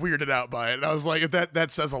Scotty was weirded out by it, and I was like,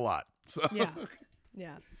 that says a lot. So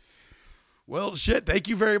yeah. Well, shit. Thank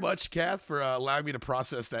you very much, Kath, for allowing me to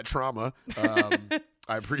process that trauma. I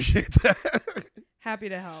appreciate that. Happy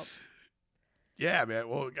to help. Yeah, man.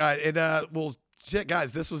 Well, shit,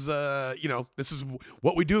 guys. This was, this is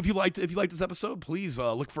what we do. If you like this episode, please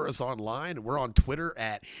look for us online. We're on Twitter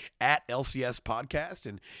at LCS Podcast,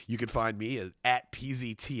 and you can find me at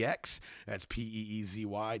PZTX. That's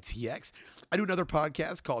PEEZYTX. I do another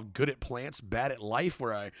podcast called Good at Plants, Bad at Life,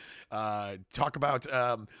 where I talk about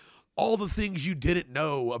all the things you didn't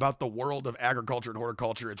know about the world of agriculture and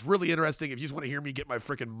horticulture. It's really interesting. If you just want to hear me get my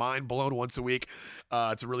freaking mind blown once a week,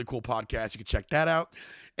 it's a really cool podcast. You can check that out.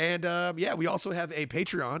 And yeah, we also have a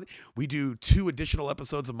Patreon. We do 2 additional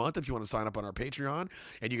episodes a month if you want to sign up on our Patreon.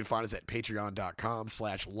 And you can find us at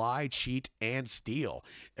patreon.com/lie, cheat, and steal.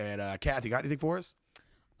 And Kath, you got anything for us?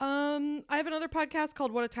 I have another podcast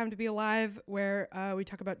called What a Time to Be Alive, where we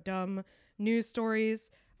talk about dumb news stories.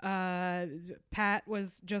 Pat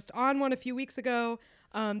was just on one a few weeks ago.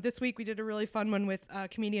 This week we did a really fun one with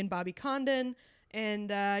comedian Bobby Condon. And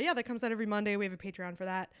yeah, that comes out every Monday. We have a Patreon for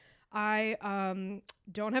that. I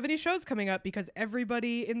don't have any shows coming up because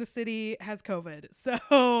everybody in the city has COVID.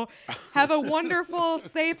 So have a wonderful,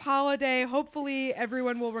 safe holiday. Hopefully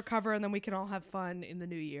everyone will recover and then we can all have fun in the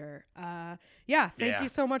new year. Yeah, thank you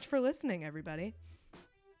so much for listening, everybody.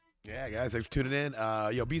 Yeah, guys, thanks for tuning in.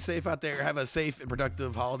 Be safe out there. Have a safe and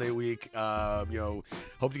productive holiday week. Hope you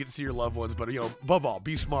get to see your loved ones. But, above all,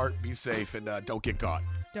 be smart, be safe, and don't get caught.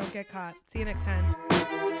 Don't get caught. See you next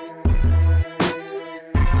time.